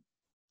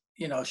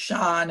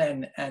Sean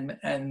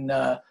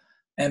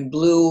and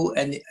Blue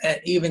and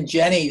even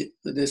Jenny,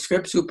 the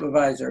script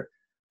supervisor,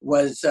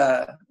 was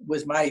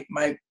my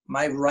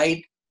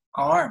right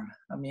arm.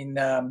 I mean,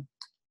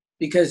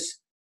 because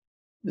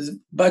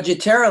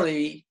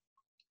budgetarily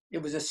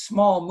it was a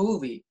small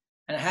movie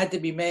and it had to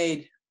be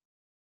made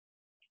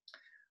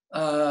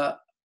on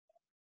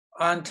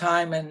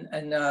time,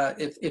 and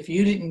if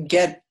you didn't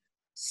get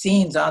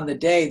scenes on the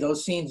day,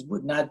 those scenes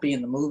would not be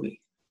in the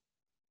movie.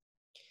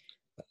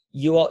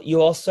 You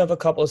also have a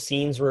couple of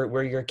scenes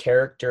where your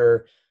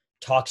character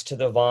talks to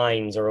the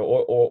vines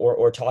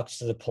or talks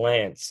to the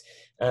plants.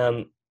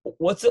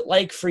 What's it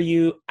like for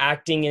you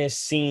acting in a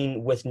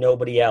scene with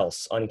nobody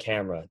else on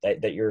camera,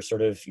 that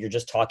you're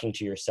just talking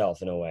to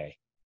yourself in a way?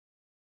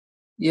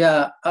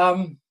 Yeah.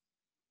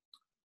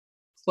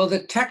 Well,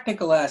 the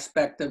technical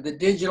aspect of the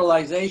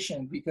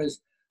digitalization, because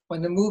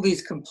when the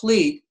movie's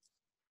complete,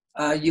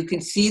 you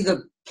can see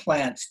the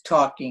plants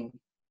talking,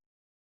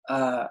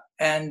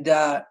 and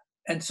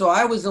so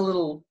I was a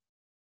little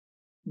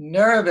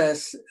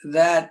nervous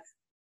that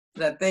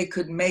they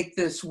could make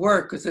this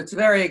work, because it's a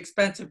very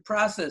expensive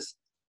process,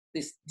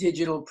 this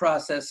digital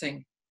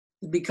processing.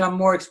 It's become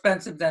more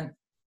expensive than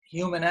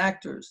human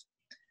actors.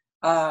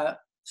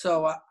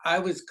 So I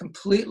was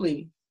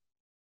completely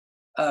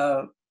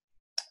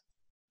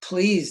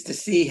pleased to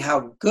see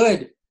how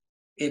good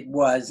it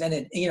was, and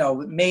it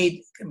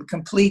made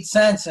complete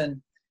sense.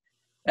 And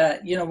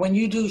when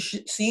you do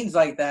scenes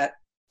like that,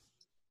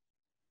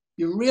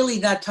 you're really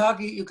not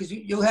talking, because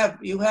you have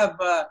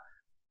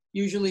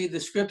usually the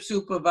script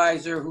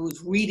supervisor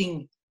who's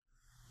reading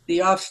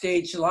the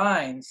offstage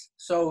lines,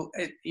 so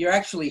you're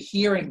actually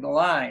hearing the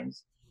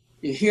lines,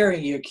 you're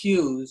hearing your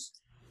cues,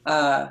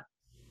 and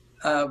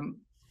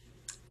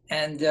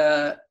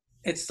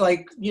it's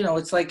like,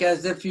 it's like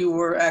as if you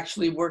were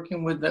actually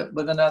working with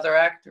another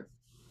actor.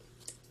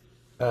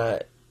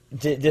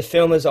 The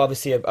film is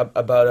obviously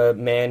about a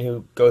man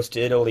who goes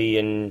to Italy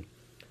and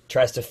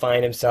tries to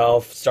find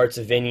himself, starts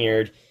a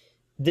vineyard.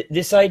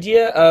 This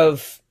idea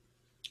of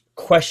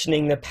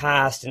questioning the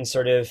past and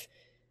sort of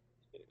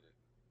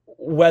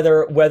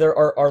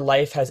whether our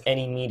life has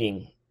any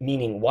meaning.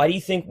 Why do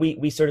you think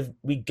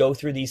we go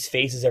through these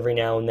phases every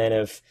now and then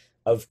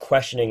of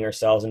questioning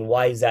ourselves, and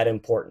why is that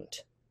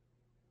important?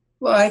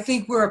 Well, I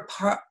think we're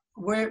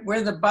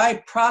the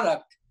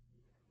byproduct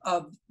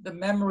of the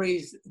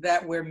memories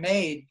that were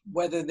made,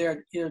 whether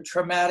they're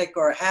traumatic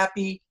or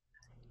happy.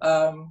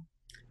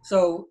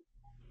 So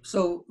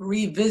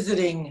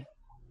revisiting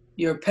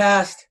your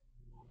past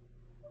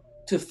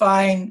to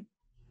find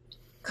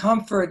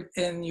comfort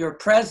in your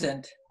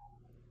present,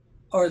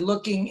 or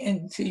looking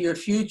into your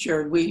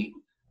future,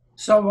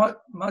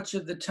 much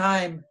of the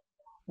time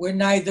we're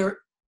neither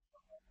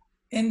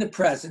in the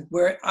present.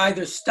 We're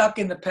either stuck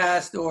in the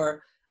past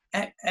or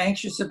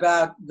anxious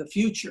about the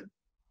future.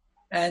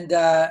 And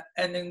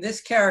in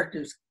this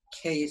character's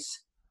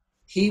case,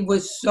 he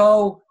was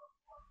such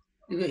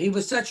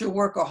a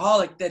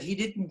workaholic that he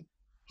didn't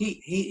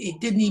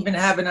even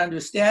have an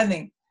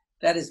understanding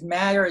that his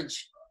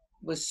marriage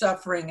was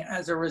suffering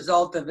as a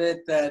result of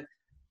it, that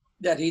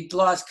he'd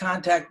lost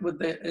contact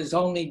with his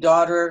only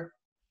daughter,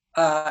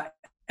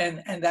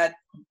 and that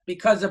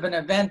because of an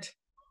event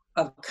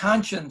of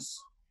conscience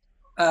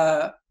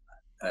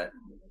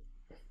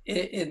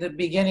in the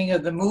beginning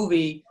of the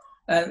movie,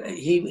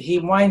 he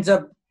winds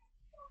up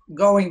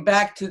going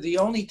back to the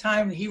only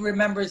time he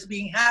remembers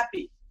being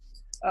happy,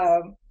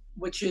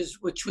 which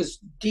was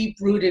deep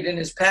rooted in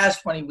his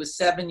past when he was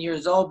 7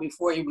 years old,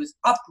 before he was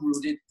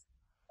uprooted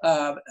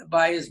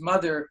by his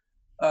mother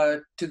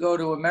to go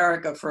to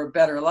America for a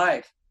better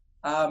life.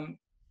 And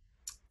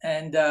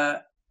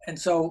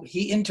so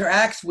he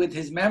interacts with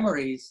his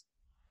memories.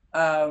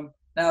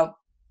 Now,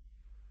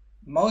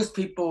 most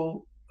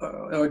people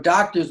or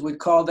doctors would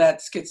call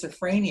that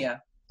schizophrenia,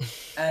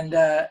 and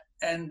a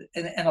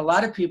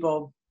lot of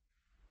people.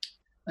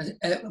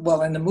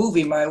 Well, in the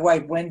movie, my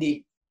wife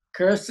Wendy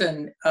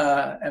Kerson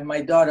and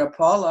my daughter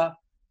Paula,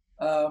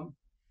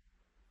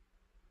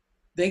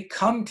 they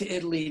come to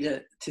Italy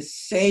to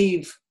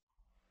save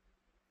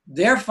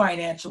their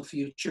financial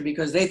future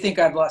because they think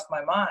I've lost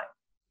my mind,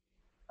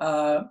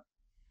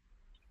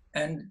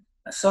 and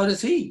so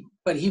does he.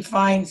 But he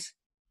finds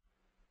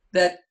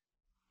that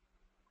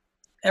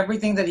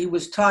everything that he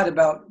was taught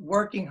about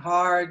working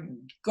hard,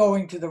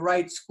 going to the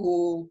right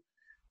school,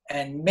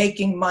 and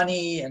making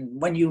money, and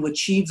when you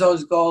achieve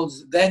those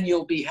goals, then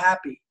you'll be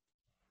happy.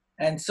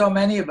 And so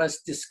many of us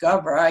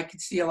discover, I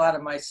could see a lot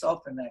of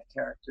myself in that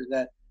character,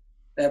 that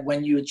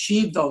when you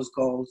achieve those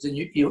goals, and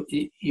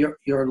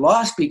you're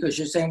lost because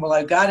you're saying, well,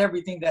 I got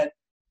everything that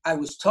I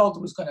was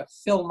told was going to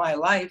fill my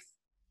life,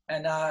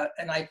 and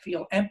I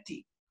feel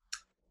empty.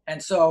 And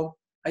so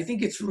I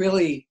think it's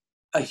really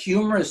a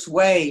humorous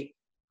way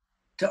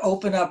to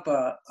open up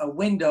a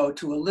window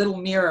to a little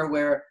mirror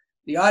where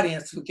the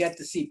audience would get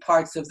to see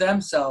parts of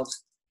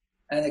themselves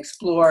and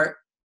explore,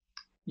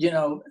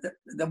 those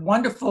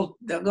wonderful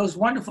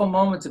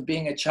moments of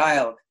being a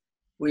child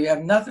where you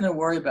have nothing to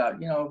worry about.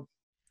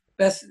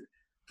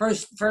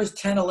 First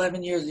 10,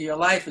 11 years of your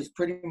life is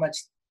pretty much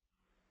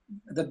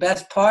the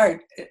best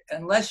part,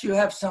 unless you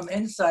have some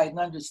insight and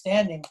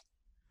understanding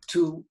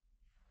to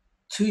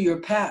your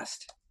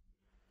past.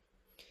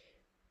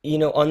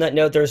 On that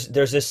note,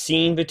 there's a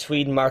scene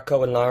between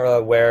Marco and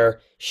Lara where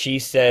she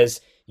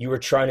says, "You were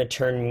trying to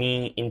turn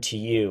me into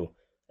you."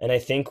 And I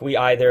think we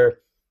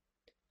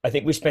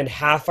spend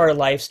half our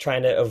lives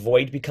trying to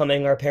avoid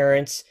becoming our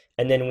parents,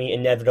 and then we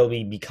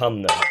inevitably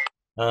become them.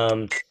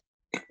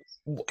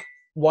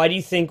 Why do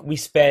you think we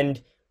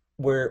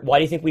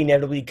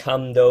inevitably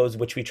become those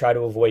which we try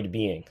to avoid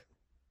being?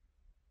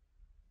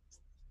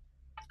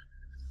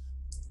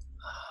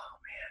 Oh,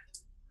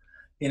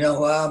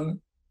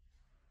 man.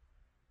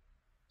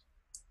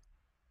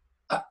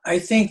 I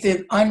think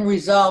that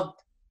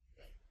unresolved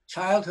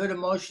childhood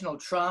emotional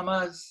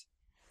traumas,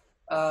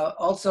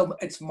 also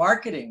it's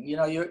marketing.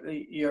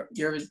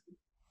 You're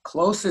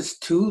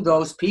closest to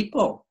those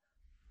people.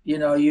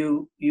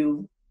 You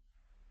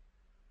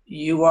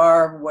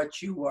are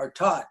what you are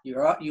taught.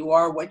 You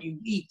are what you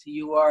eat.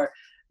 You are,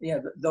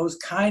 those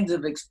kinds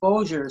of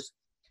exposures.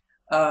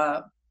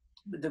 But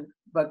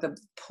the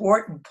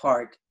important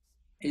part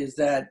is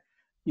that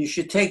you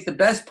should take the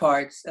best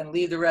parts and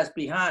leave the rest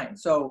behind.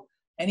 So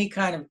any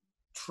kind of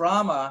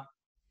trauma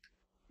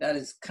that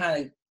has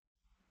kind of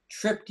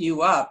tripped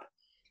you up,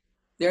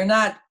 they're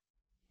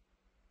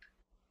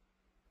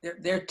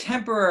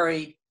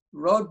temporary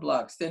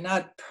roadblocks. They're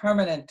not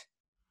permanent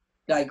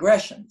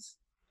digressions.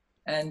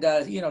 And,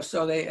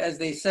 so as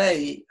they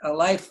say, a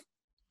life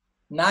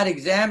not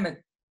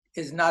examined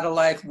is not a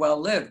life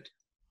well lived.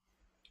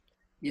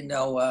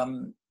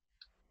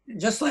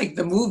 Just like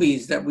the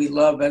movies that we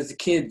love as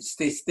kids,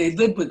 they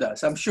lived with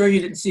us. I'm sure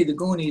you didn't see The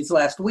Goonies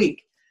last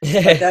week.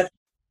 But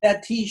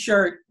that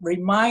T-shirt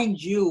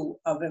reminds you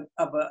of an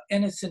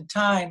innocent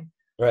time,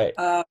 Right.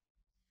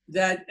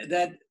 that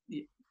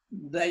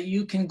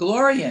you can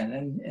glory in,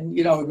 and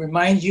it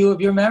reminds you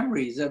of your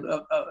memories of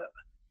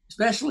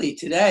especially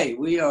today.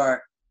 We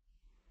are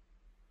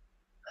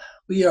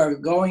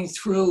going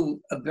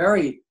through a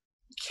very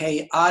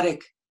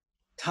chaotic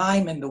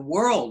time in the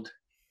world.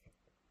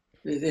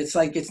 It's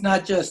like, it's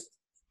not just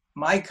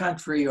my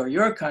country or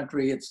your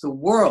country, it's the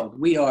world.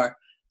 We are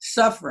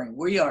suffering.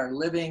 We are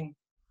living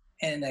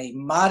in a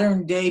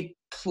modern day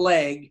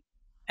plague,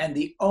 and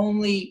the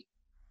only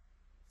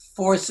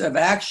force of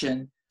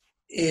action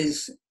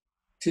is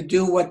to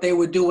do what they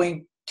were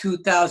doing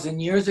 2,000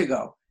 years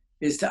ago,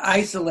 is to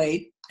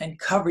isolate and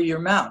cover your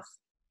mouth.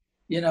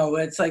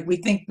 It's like we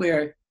think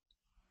we're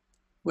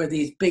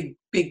these big,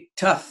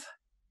 tough,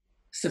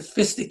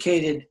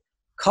 sophisticated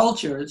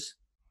cultures,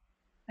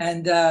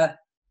 and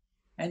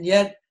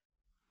yet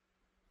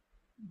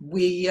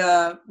we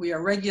are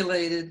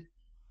regulated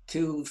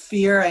to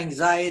fear,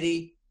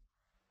 anxiety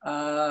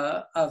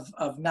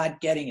of not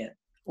getting it.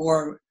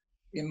 Or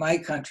in my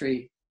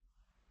country,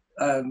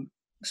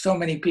 so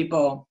many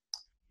people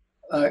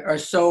are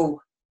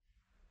so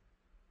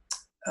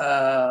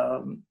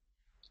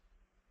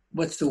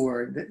what's the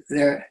word?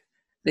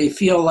 They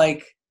feel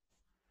like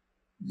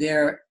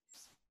they're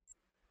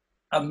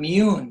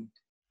immune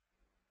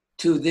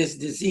to this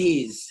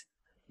disease,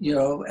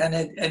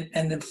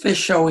 and the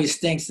fish always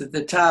stinks at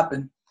the top.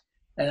 And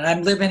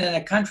I'm living in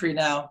a country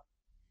now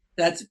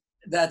that's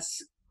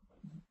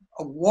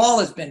a wall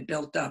has been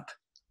built up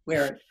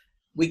where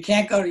we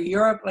can't go to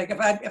Europe. Like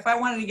if I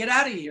wanted to get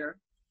out of here,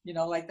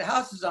 like the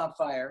house is on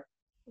fire,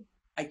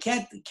 I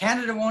can't.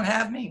 Canada won't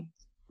have me.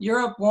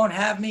 Europe won't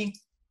have me.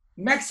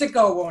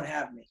 Mexico won't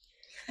have me.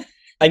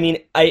 I mean,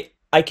 I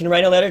can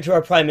write a letter to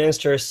our prime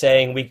minister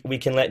saying we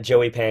can let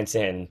Joey Pants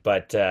in,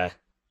 but I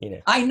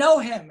know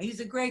him. He's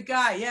a great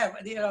guy. Yeah,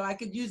 I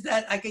could use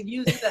that. I could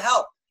use the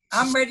help.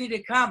 I'm ready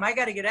to come. I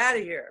got to get out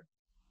of here.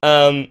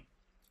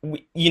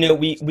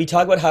 We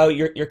talk about how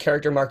your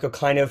character Marco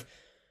kind of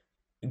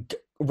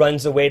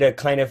runs away to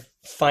kind of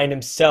find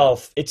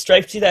himself. It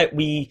strikes you that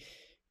we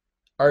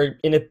are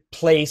in a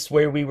place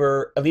where we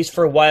were, at least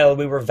for a while,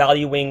 we were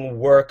valuing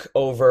work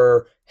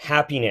over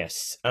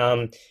happiness.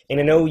 And I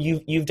know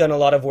you've done a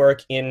lot of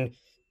work in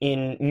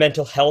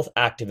mental health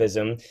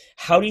activism.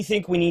 How do you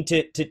think we need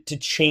to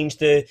change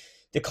the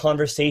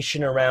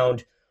conversation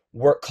around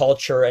work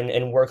culture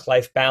and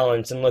work-life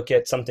balance, and look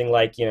at something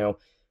like,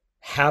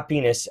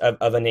 happiness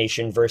of a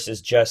nation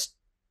versus just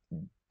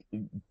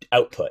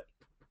output?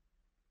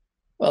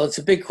 Well, it's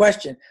a big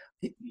question.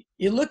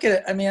 You look at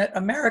it, I mean,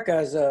 America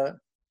is a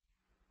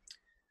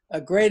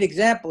great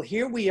example.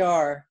 Here we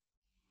are,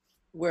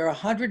 where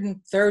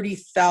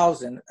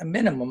 130,000, a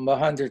minimum of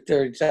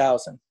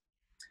 130,000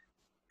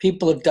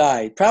 people have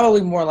died,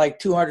 probably more like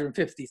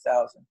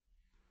 250,000.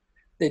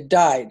 They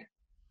died.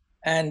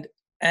 And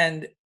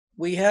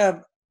we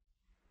have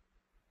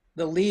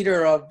the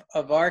leader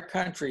of our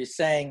country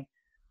saying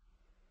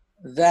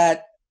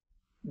that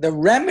the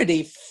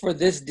remedy for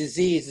this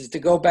disease is to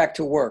go back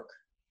to work.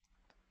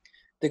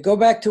 To go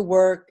back to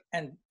work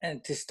and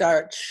to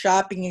start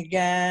shopping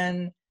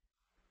again,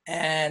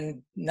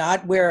 and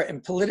not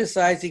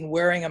politicizing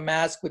wearing a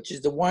mask, which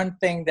is the one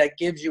thing that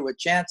gives you a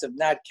chance of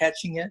not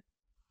catching it.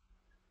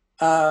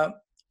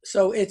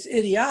 So it's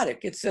idiotic.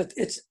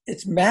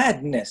 It's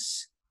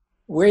madness.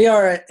 We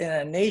are in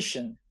a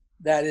nation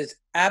that is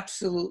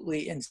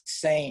absolutely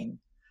insane.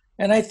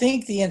 And I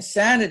think the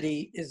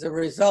insanity is a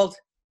result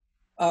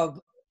of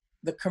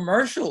the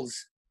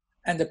commercials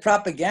and the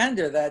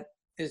propaganda that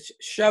is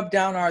shoved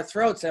down our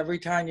throats every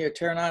time you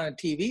turn on a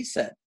TV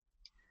set.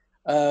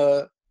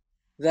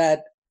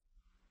 That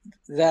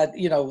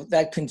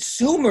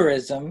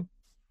consumerism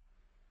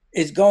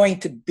is going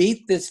to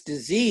beat this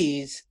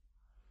disease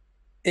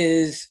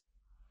is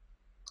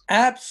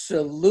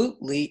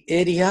absolutely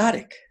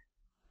idiotic.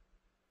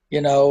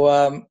 And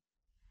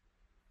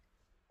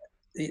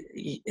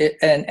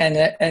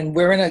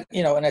we're in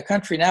a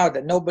country now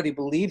that nobody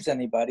believes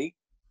anybody.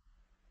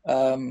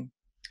 The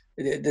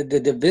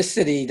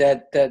divisity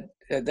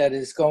that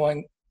is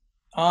going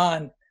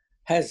on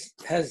has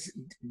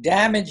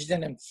damaged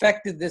and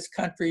infected this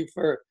country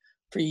for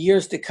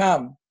years to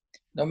come,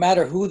 no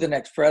matter who the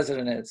next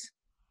president is.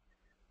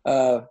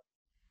 And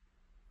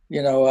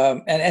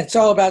it's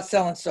all about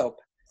selling soap.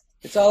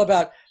 It's all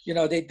about,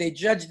 they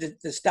judge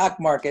the stock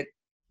market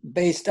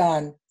based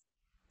on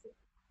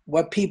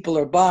what people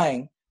are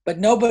buying, but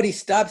nobody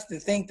stops to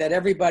think that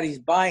everybody's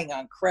buying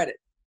on credit.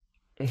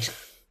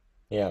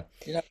 Yeah.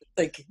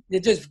 Like they're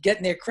just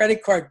getting their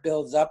credit card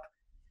bills up,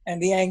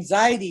 and the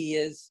anxiety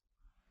is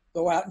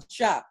go out and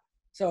shop.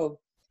 So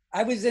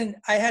I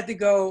had to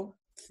go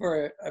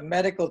for a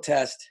medical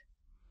test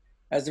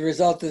as a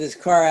result of this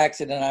car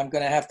accident. I'm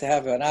going to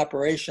have an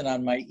operation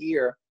on my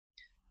ear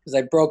because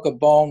I broke a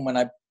bone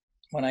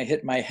when I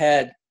hit my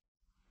head.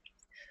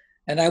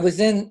 And I was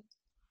in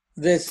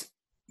this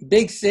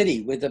big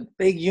city with a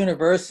big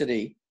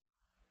university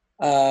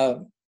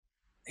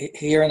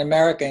here in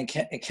America,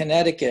 in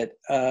Connecticut,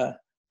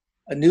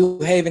 New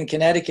Haven,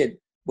 Connecticut,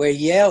 where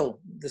Yale,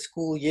 the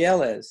school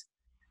Yale is.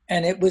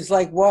 And it was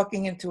like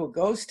walking into a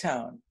ghost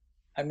town.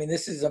 I mean,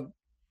 this is a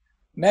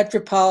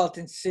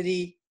metropolitan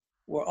city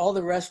where all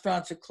the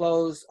restaurants are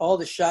closed, all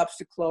the shops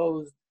are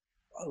closed,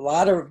 a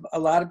lot of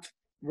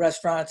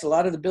restaurants, a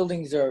lot of the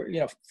buildings are,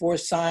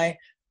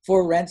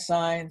 for rent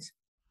signs.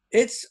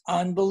 It's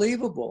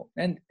unbelievable.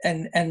 And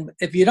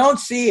if you don't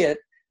see it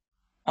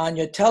on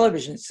your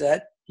television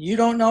set, you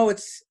don't know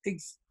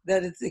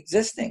that it's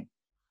existing.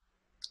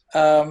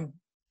 But,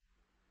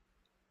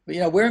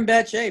 we're in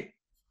bad shape.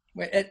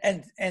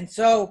 And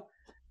so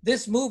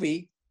this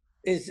movie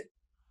is,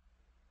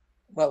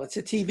 well, it's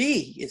a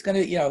TV. It's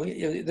going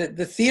to,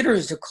 the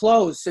theaters are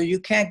closed, so you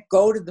can't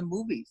go to the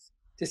movies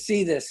to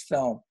see this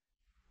film,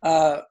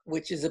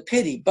 which is a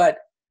pity. But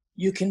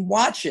you can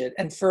watch it,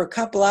 and for a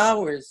couple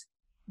hours,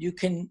 you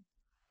can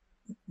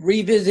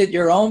revisit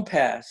your own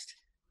past,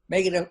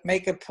 make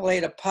a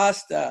plate of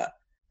pasta,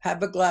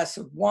 have a glass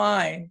of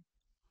wine,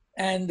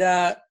 and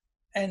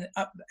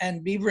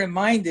be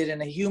reminded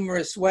in a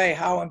humorous way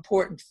how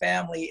important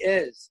family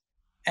is,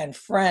 and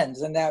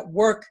friends, and that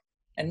work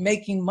and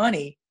making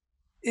money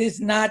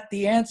is not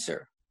the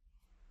answer.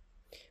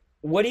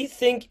 What do you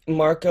think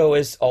Marco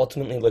is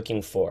ultimately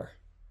looking for?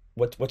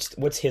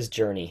 What's his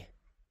journey?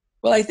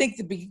 Well, I think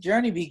the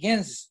journey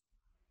begins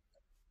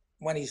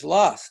when he's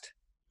lost.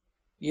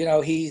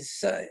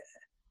 He's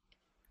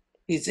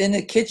in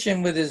the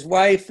kitchen with his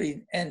wife,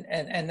 and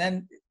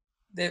then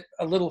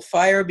a little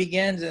fire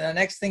begins, and the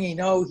next thing you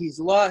know, he's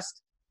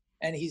lost,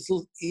 and he's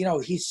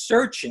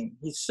searching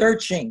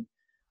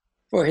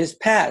for his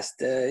past.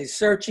 He's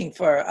searching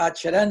for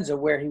Acerenza,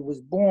 where he was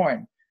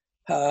born.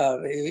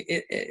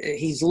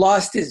 He's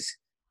lost his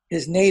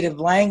native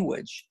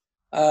language.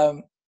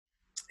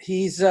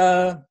 He's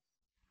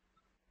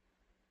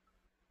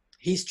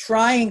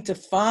trying to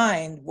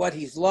find what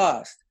he's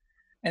lost.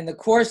 In the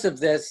course of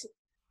this,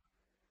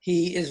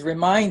 he is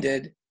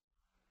reminded,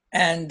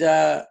 and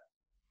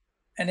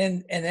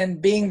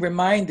then being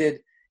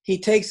reminded, he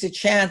takes a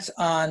chance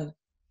on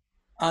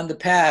the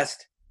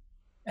past,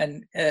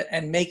 and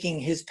making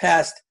his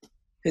past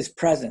his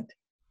present,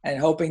 and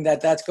hoping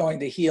that that's going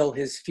to heal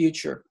his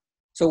future.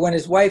 So when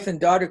his wife and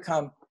daughter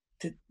come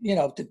to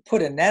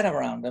put a net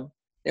around him,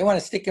 they want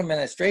to stick him in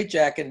a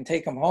straitjacket and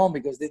take him home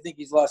because they think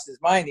he's lost his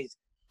mind.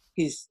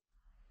 He's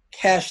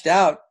cashed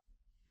out,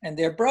 and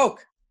they're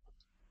broke.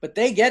 But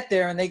they get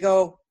there and they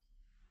go,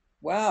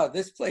 wow,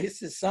 this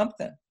place is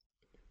something.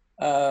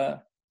 And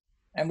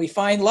we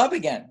find love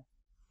again.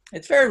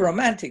 It's very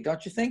romantic,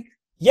 don't you think?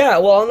 Yeah,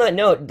 well, on that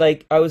note,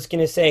 like I was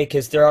going to say,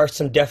 because there are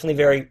some definitely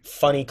very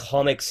funny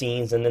comic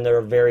scenes, and then there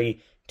are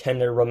very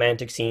tender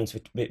romantic scenes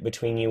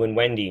between you and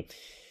Wendy.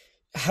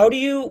 How do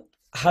you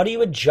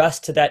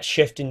adjust to that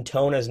shift in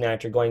tone as an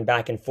actor going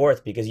back and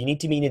forth? Because you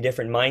need to be in a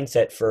different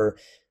mindset for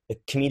a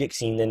comedic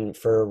scene than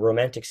for a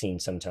romantic scene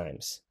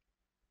sometimes.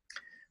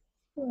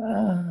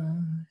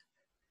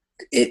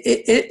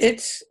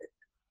 It's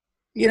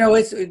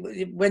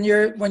when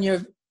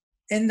you're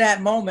in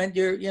that moment,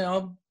 you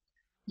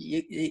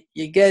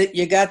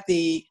got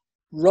the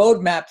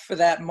roadmap for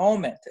that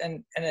moment,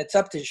 and it's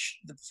up to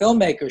the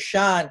filmmaker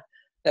Sean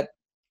that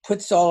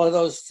puts all of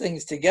those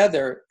things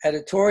together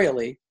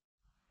editorially.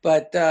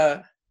 But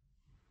and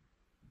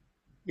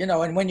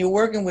when you're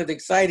working with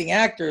exciting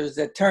actors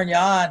that turn you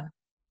on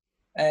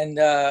and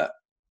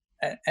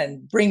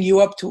bring you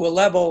up to a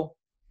level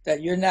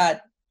that you're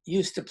not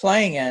used to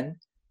playing in,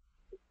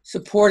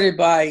 supported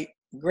by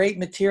great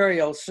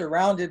material,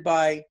 surrounded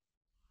by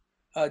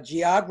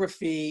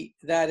geography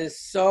that is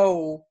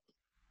so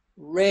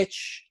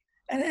rich,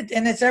 and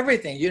it's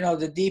everything.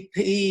 The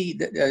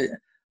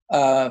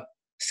DP,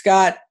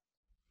 Scott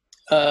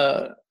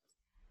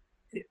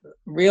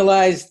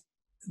realized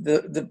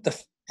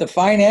the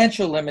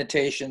financial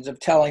limitations of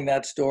telling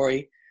that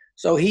story,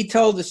 so he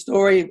told the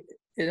story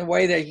in a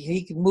way that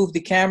he could move the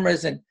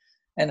cameras and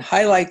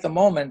highlight the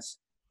moments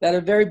that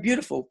are very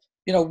beautiful.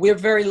 We're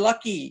very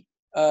lucky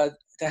to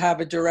have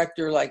a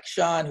director like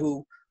Sean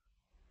who,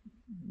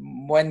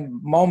 when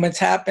moments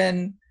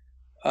happen,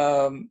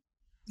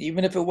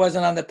 even if it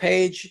wasn't on the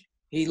page,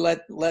 he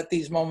let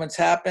these moments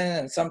happen,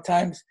 and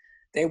sometimes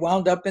they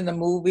wound up in the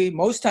movie.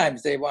 Most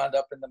times they wound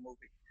up in the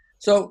movie.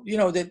 So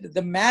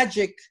the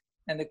magic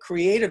and the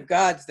creative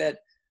gods that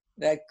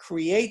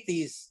create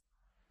these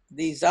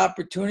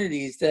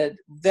opportunities that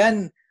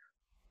then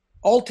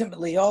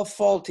ultimately all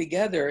fall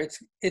together.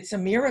 It's a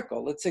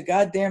miracle. It's a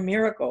goddamn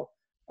miracle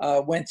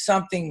when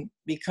something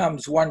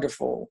becomes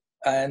wonderful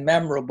and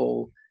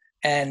memorable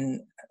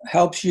and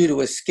helps you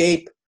to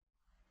escape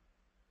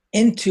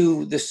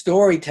into the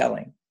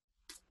storytelling.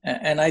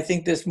 And I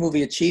think this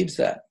movie achieves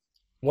that.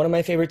 One of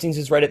my favorite scenes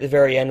is right at the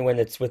very end when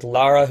it's with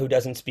Lara, who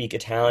doesn't speak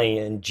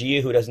Italian, and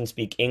Gia, who doesn't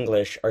speak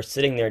English, are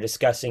sitting there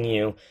discussing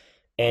you,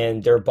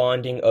 and they're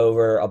bonding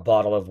over a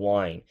bottle of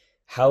wine.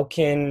 How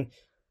can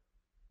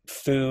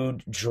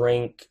food,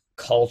 drink,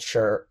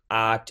 culture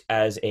act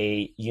as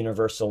a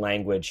universal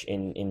language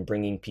in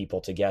bringing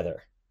people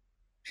together?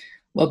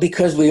 Well,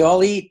 because we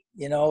all eat,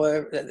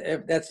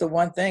 that's the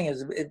one thing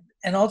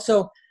and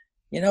also,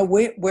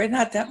 we're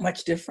not that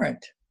much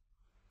different.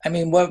 I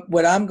mean,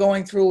 what I'm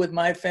going through with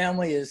my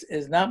family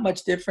is not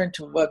much different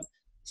to what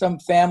some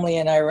family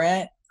in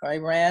Iran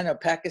or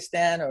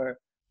Pakistan, or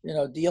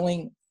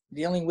dealing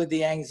with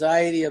the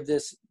anxiety of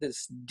this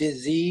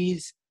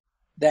disease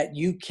that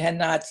you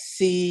cannot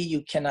see,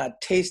 you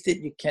cannot taste it,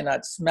 you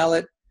cannot smell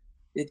it.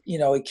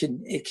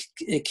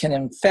 It can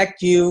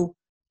infect you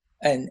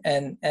and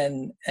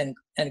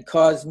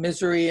cause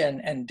misery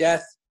and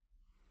death,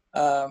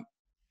 and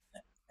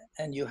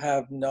you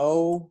have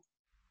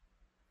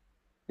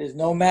there's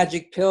no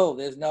magic pill.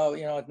 There's no,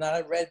 it's not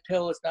a red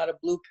pill, it's not a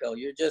blue pill.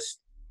 You're just,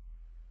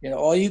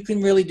 all you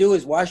can really do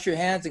is wash your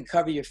hands and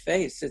cover your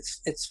face.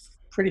 It's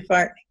pretty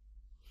frightening.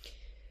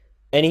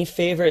 Any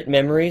favorite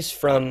memories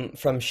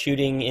from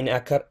shooting in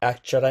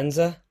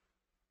Acciarenza?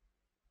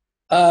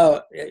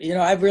 I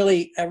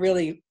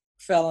really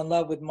fell in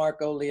love with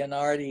Marco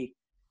Leonardi,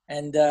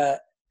 and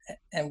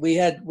we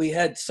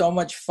had so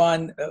much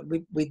fun.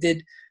 We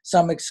did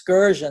some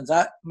excursions.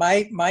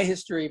 My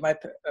history. My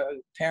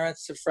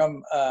parents are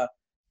from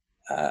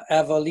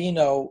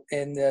Avellino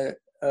in the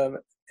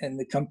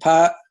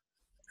Campania?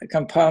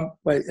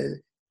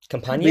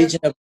 Region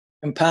of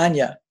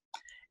Campania,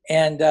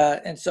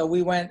 and so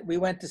we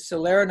went to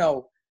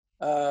Salerno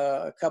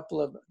a couple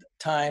of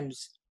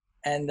times,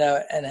 and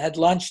had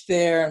lunch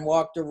there and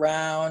walked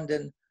around,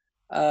 and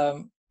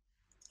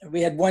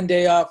we had one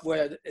day off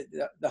where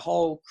the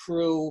whole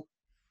crew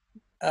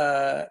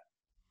and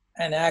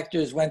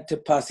actors went to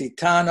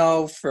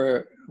Positano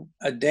for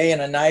a day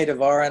and a night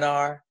of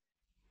R&R.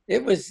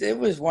 It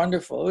was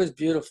wonderful. It was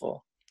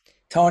beautiful.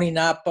 Tony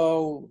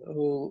Napo,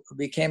 who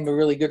became a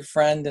really good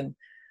friend and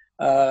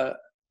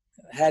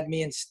had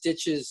me in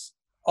stitches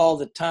all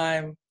the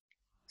time.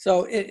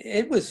 So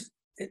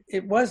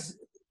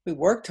we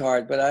worked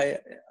hard, but I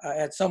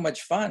had so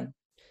much fun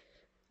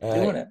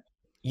doing it.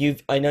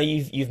 I know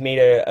you've made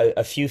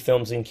a few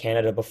films in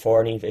Canada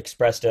before, and you've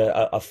expressed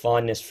a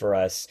fondness for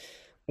us.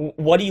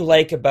 What do you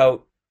like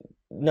about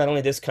not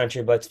only this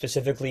country, but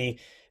specifically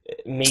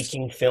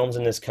making films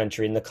in this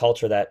country and the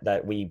culture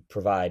that we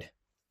provide?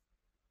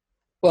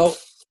 Well,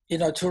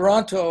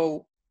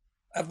 Toronto,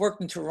 I've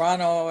worked in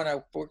Toronto and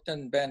I've worked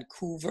in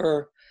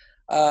Vancouver.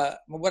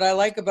 What I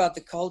like about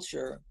the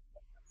culture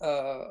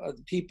of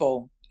the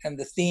people and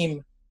the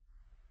theme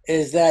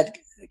is that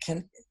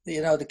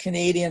the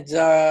Canadians'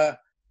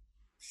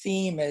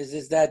 theme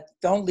is that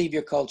don't leave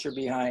your culture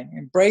behind.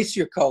 Embrace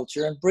your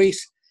culture,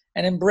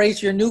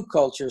 embrace your new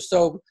culture.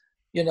 So,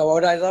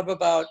 what I love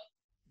about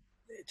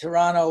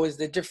Toronto is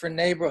the different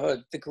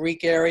neighborhoods, the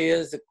Greek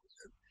areas,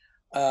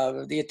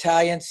 the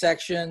Italian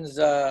sections,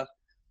 the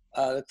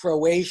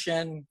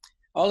Croatian,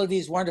 all of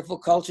these wonderful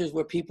cultures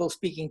where people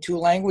speaking two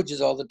languages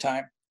all the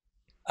time.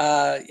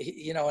 And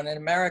in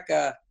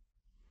America,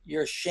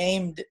 you're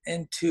shamed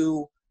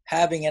into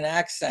having an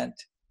accent.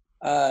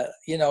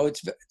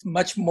 It's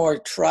much more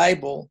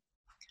tribal,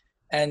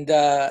 and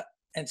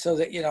so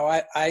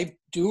that I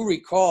do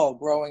recall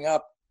growing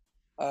up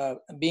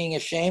being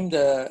ashamed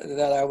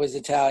that I was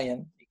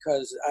Italian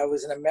because I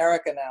was in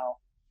America now,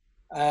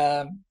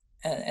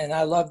 and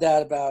I love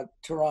that about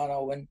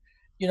Toronto. And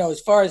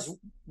as far as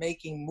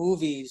making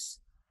movies,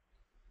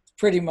 it's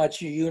pretty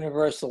much a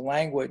universal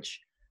language.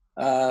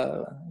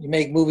 You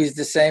make movies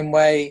the same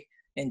way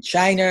in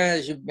China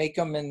as you make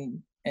them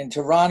in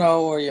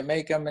Toronto, or you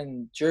make them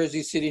in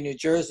Jersey City, New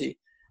Jersey.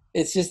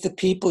 It's just the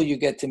people you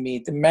get to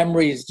meet, the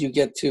memories you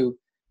get to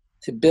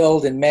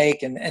build and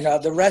make, and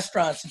the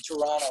restaurants in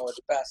Toronto are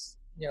the best.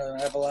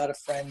 I have a lot of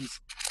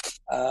friends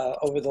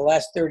over the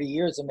last 30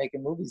 years of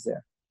making movies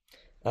there.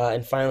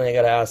 And finally, I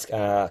got to ask,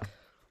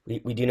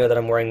 we do know that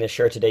I'm wearing this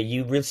shirt today.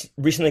 You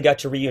recently got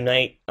to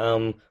reunite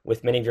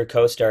with many of your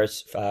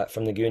co-stars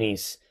from the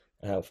Goonies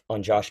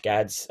on Josh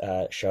Gad's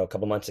show a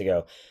couple months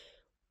ago.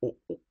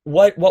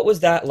 What was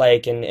that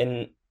like,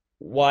 and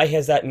why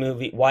is that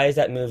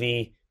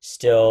movie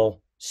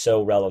still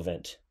so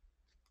relevant?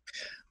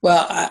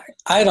 Well,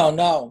 I don't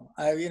know.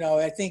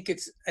 I think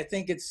it's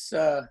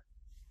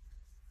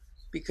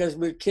because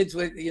we're kids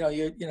with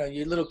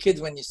you're little kids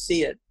when you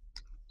see it.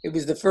 It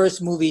was the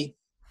first movie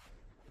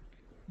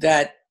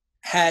that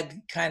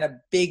had kind of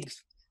big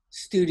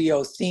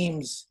studio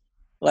themes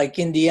like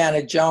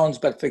Indiana Jones,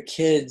 but for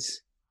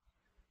kids.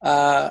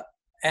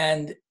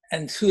 And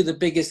two of the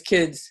biggest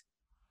kids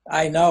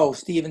I know,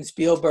 Steven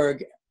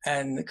Spielberg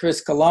and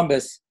Chris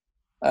Columbus,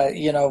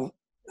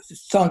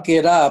 thunk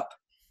it up.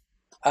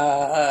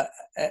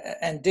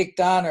 And Dick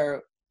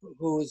Donner,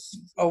 who's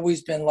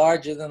always been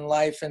larger than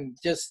life, and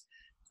just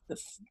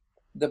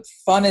the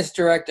funnest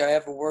director I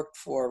ever worked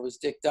for was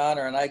Dick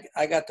Donner, and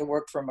I got to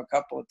work for him a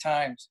couple of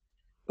times.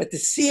 But to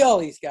see all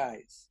these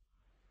guys,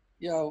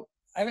 I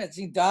haven't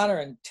seen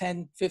Donner in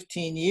 10,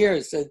 15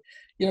 years. So,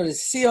 to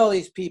see all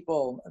these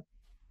people.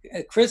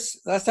 Chris,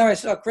 last time I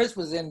saw Chris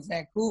was in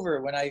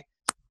Vancouver when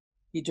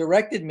he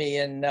directed me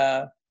in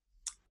what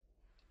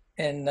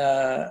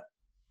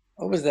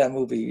was that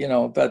movie?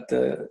 About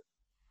the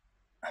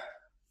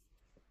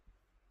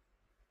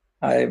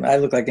I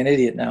look like an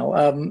idiot now.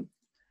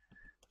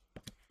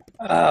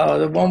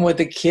 The one with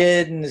the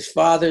kid and his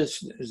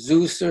father's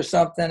Zeus or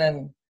something,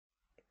 and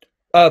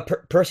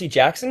Percy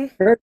Jackson?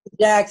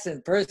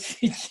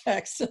 Percy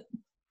Jackson.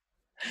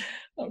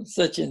 I'm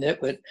such a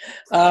nitwit.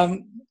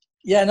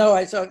 Yeah, no,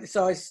 I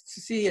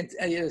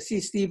see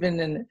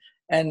Stephen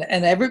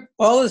and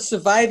all the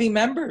surviving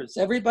members,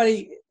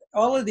 everybody,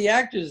 all of the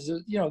actors,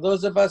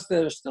 those of us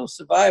that are still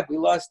survived. We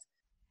lost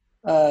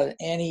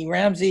Annie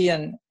Ramsey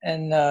and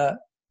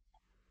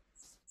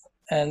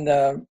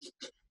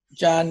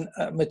John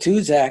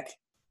Matuzak,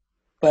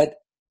 but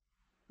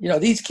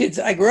these kids,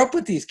 I grew up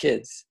with these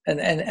kids,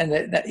 and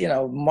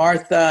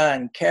Martha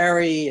and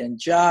Carrie and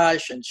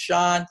Josh and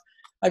Sean.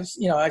 I've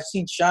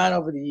seen Sean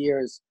over the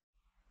years.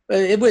 But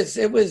it was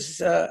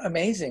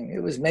amazing.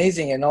 It was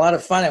amazing and a lot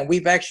of fun. And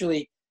we've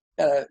actually,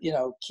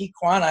 Key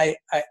Kwan, I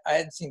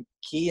hadn't seen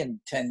Key in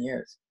 10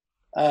 years,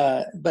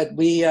 but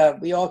we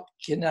all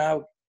can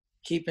now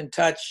keep in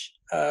touch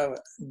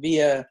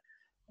via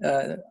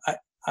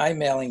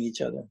emailing each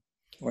other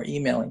or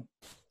emailing.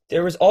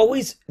 There was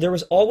always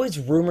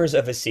rumors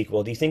of a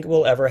sequel. Do you think it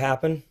will ever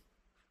happen?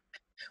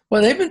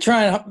 Well, they've been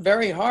trying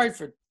very hard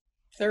for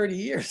 30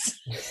 years.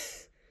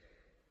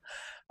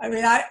 I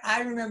mean,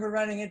 I remember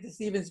running into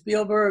Steven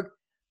Spielberg,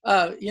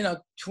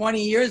 20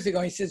 years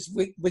ago. He says,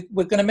 we're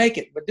going to make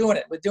it. We're doing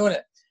it.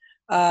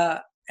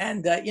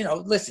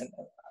 Listen,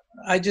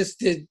 I just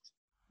did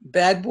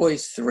Bad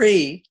Boys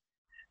 3,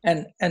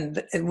 and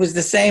it was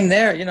the same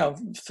there.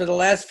 For the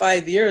last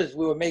 5 years,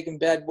 we were making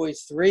Bad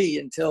Boys 3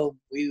 until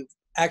we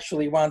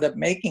actually wound up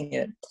making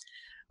it.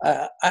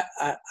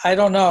 I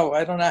don't know.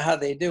 I don't know how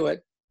they do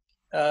it.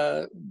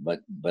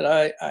 But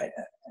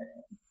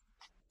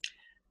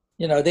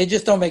they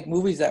just don't make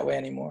movies that way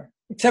anymore,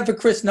 except for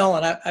Chris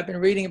Nolan. I've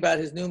been reading about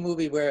his new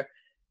movie where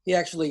he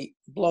actually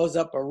blows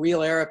up a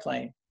real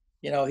airplane.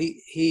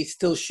 He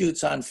still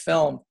shoots on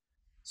film.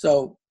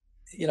 So,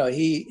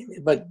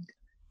 but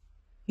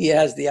he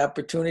has the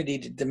opportunity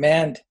to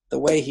demand the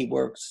way he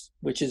works,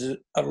 which is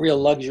a real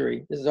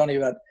luxury. There's only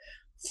about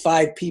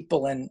 5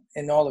 people in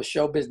all the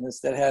show business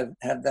that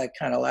have that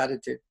kind of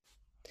latitude.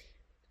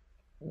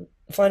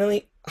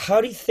 Finally, how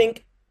do you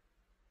think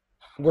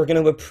we're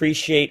going to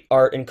appreciate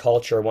art and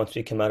culture once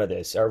we come out of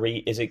this? Are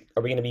we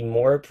going to be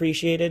more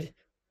appreciated?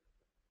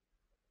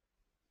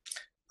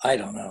 I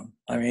don't know.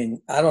 I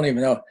mean, I don't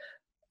even know.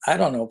 I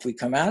don't know if we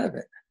come out of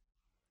it.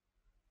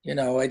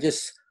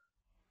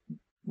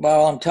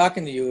 While I'm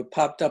talking to you, it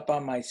popped up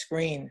on my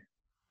screen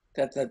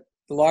that the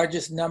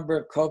largest number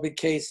of COVID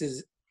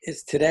cases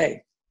is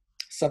today.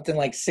 Something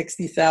like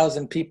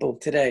 60,000 people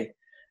today.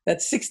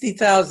 That's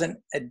 60,000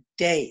 a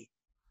day.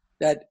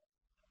 That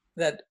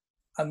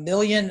 1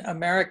 million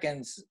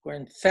Americans were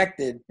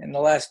infected in the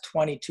last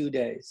 22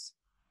 days.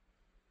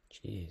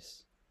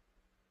 Jeez.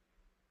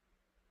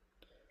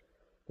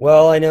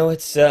 Well, I know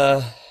it's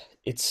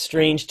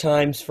strange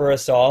times for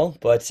us all,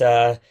 but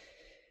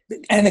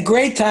and a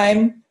great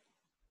time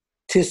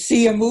to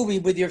see a movie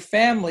with your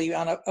family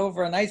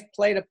over a nice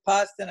plate of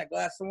pasta and a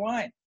glass of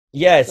wine.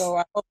 Yes. So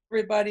I hope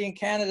everybody in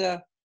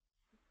Canada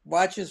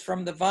watches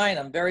From the Vine.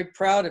 I'm very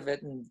proud of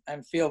it, and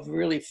I feel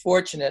really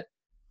fortunate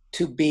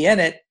to be in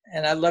it,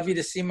 and I'd love you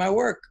to see my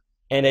work.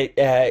 And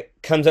it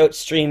comes out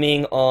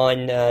streaming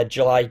on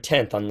July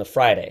 10th, on the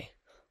Friday,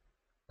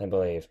 I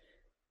believe.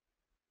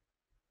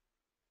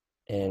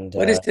 And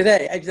what is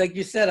today? Like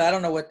you said, I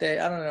don't know what day.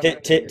 I don't know.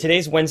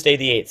 Today's Wednesday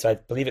the 8th, so I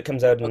believe it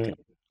comes out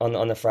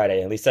on the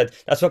Friday. At least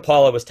that's what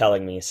Paula was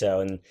telling me. So,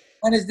 and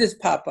when does this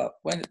pop up?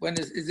 When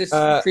is this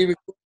pre-recorded?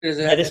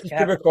 Yeah, this is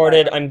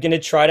pre-recorded. I'm gonna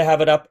try to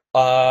have it up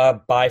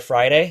by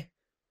Friday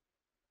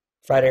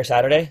or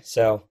Saturday.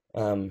 So,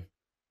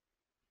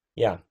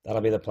 yeah,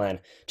 that'll be the plan.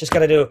 Just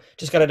gotta do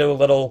a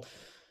little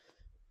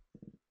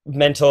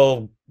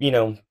mental,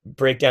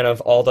 breakdown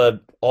of all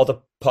the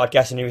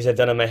podcast interviews I've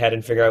done in my head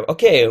and figure out,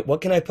 okay,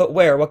 what can I put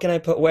where?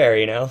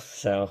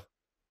 So.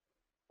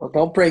 Well,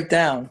 don't break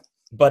down.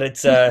 But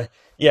it's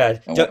yeah,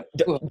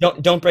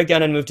 don't break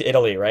down and move to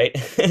Italy, right?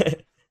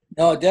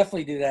 No,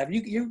 definitely do that.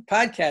 You're a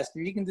podcaster.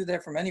 You can do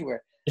that from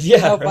anywhere.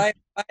 Yeah. Buy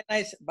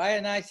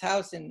a nice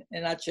house in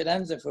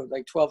Acerenza for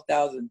like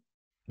 $12,000.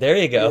 There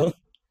you go.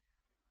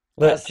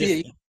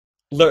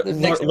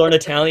 Learn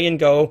Italian.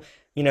 Go,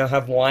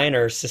 have wine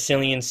or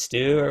Sicilian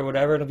stew or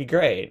whatever. It'll be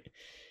great.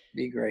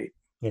 Be great.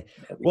 Yeah.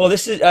 Well,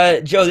 this is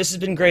Joe. This has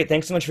been great.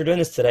 Thanks so much for doing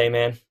this today,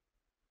 man.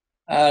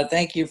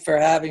 Thank you for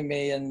having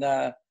me,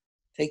 and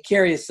take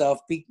care of yourself.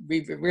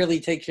 Really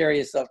take care of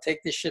yourself.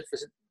 Take this shit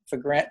for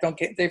granted. Don't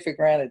take it for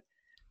granted.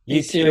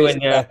 You too,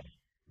 and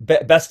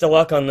best of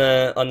luck on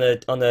the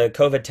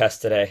COVID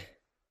test today.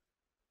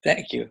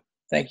 Thank you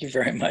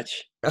very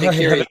much. All right,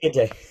 have a good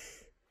day.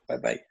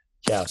 Bye.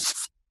 Ciao.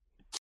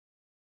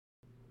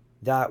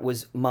 That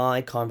was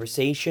my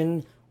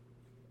conversation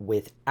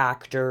with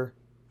actor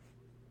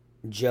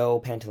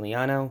Joe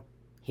Pantoliano.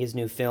 His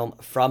new film,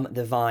 From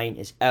the Vine,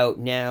 is out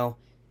now.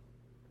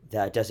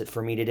 That does it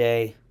for me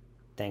today.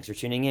 Thanks for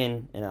tuning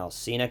in, and I'll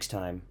see you next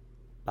time.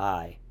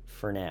 Bye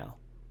for now.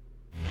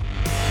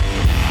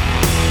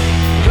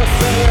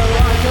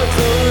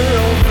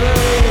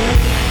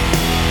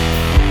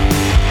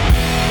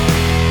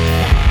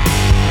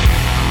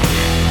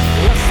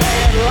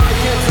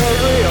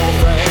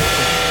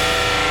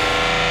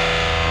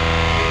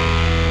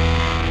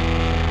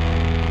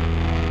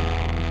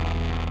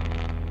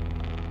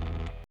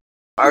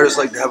 I just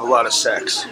like to have a lot of sex.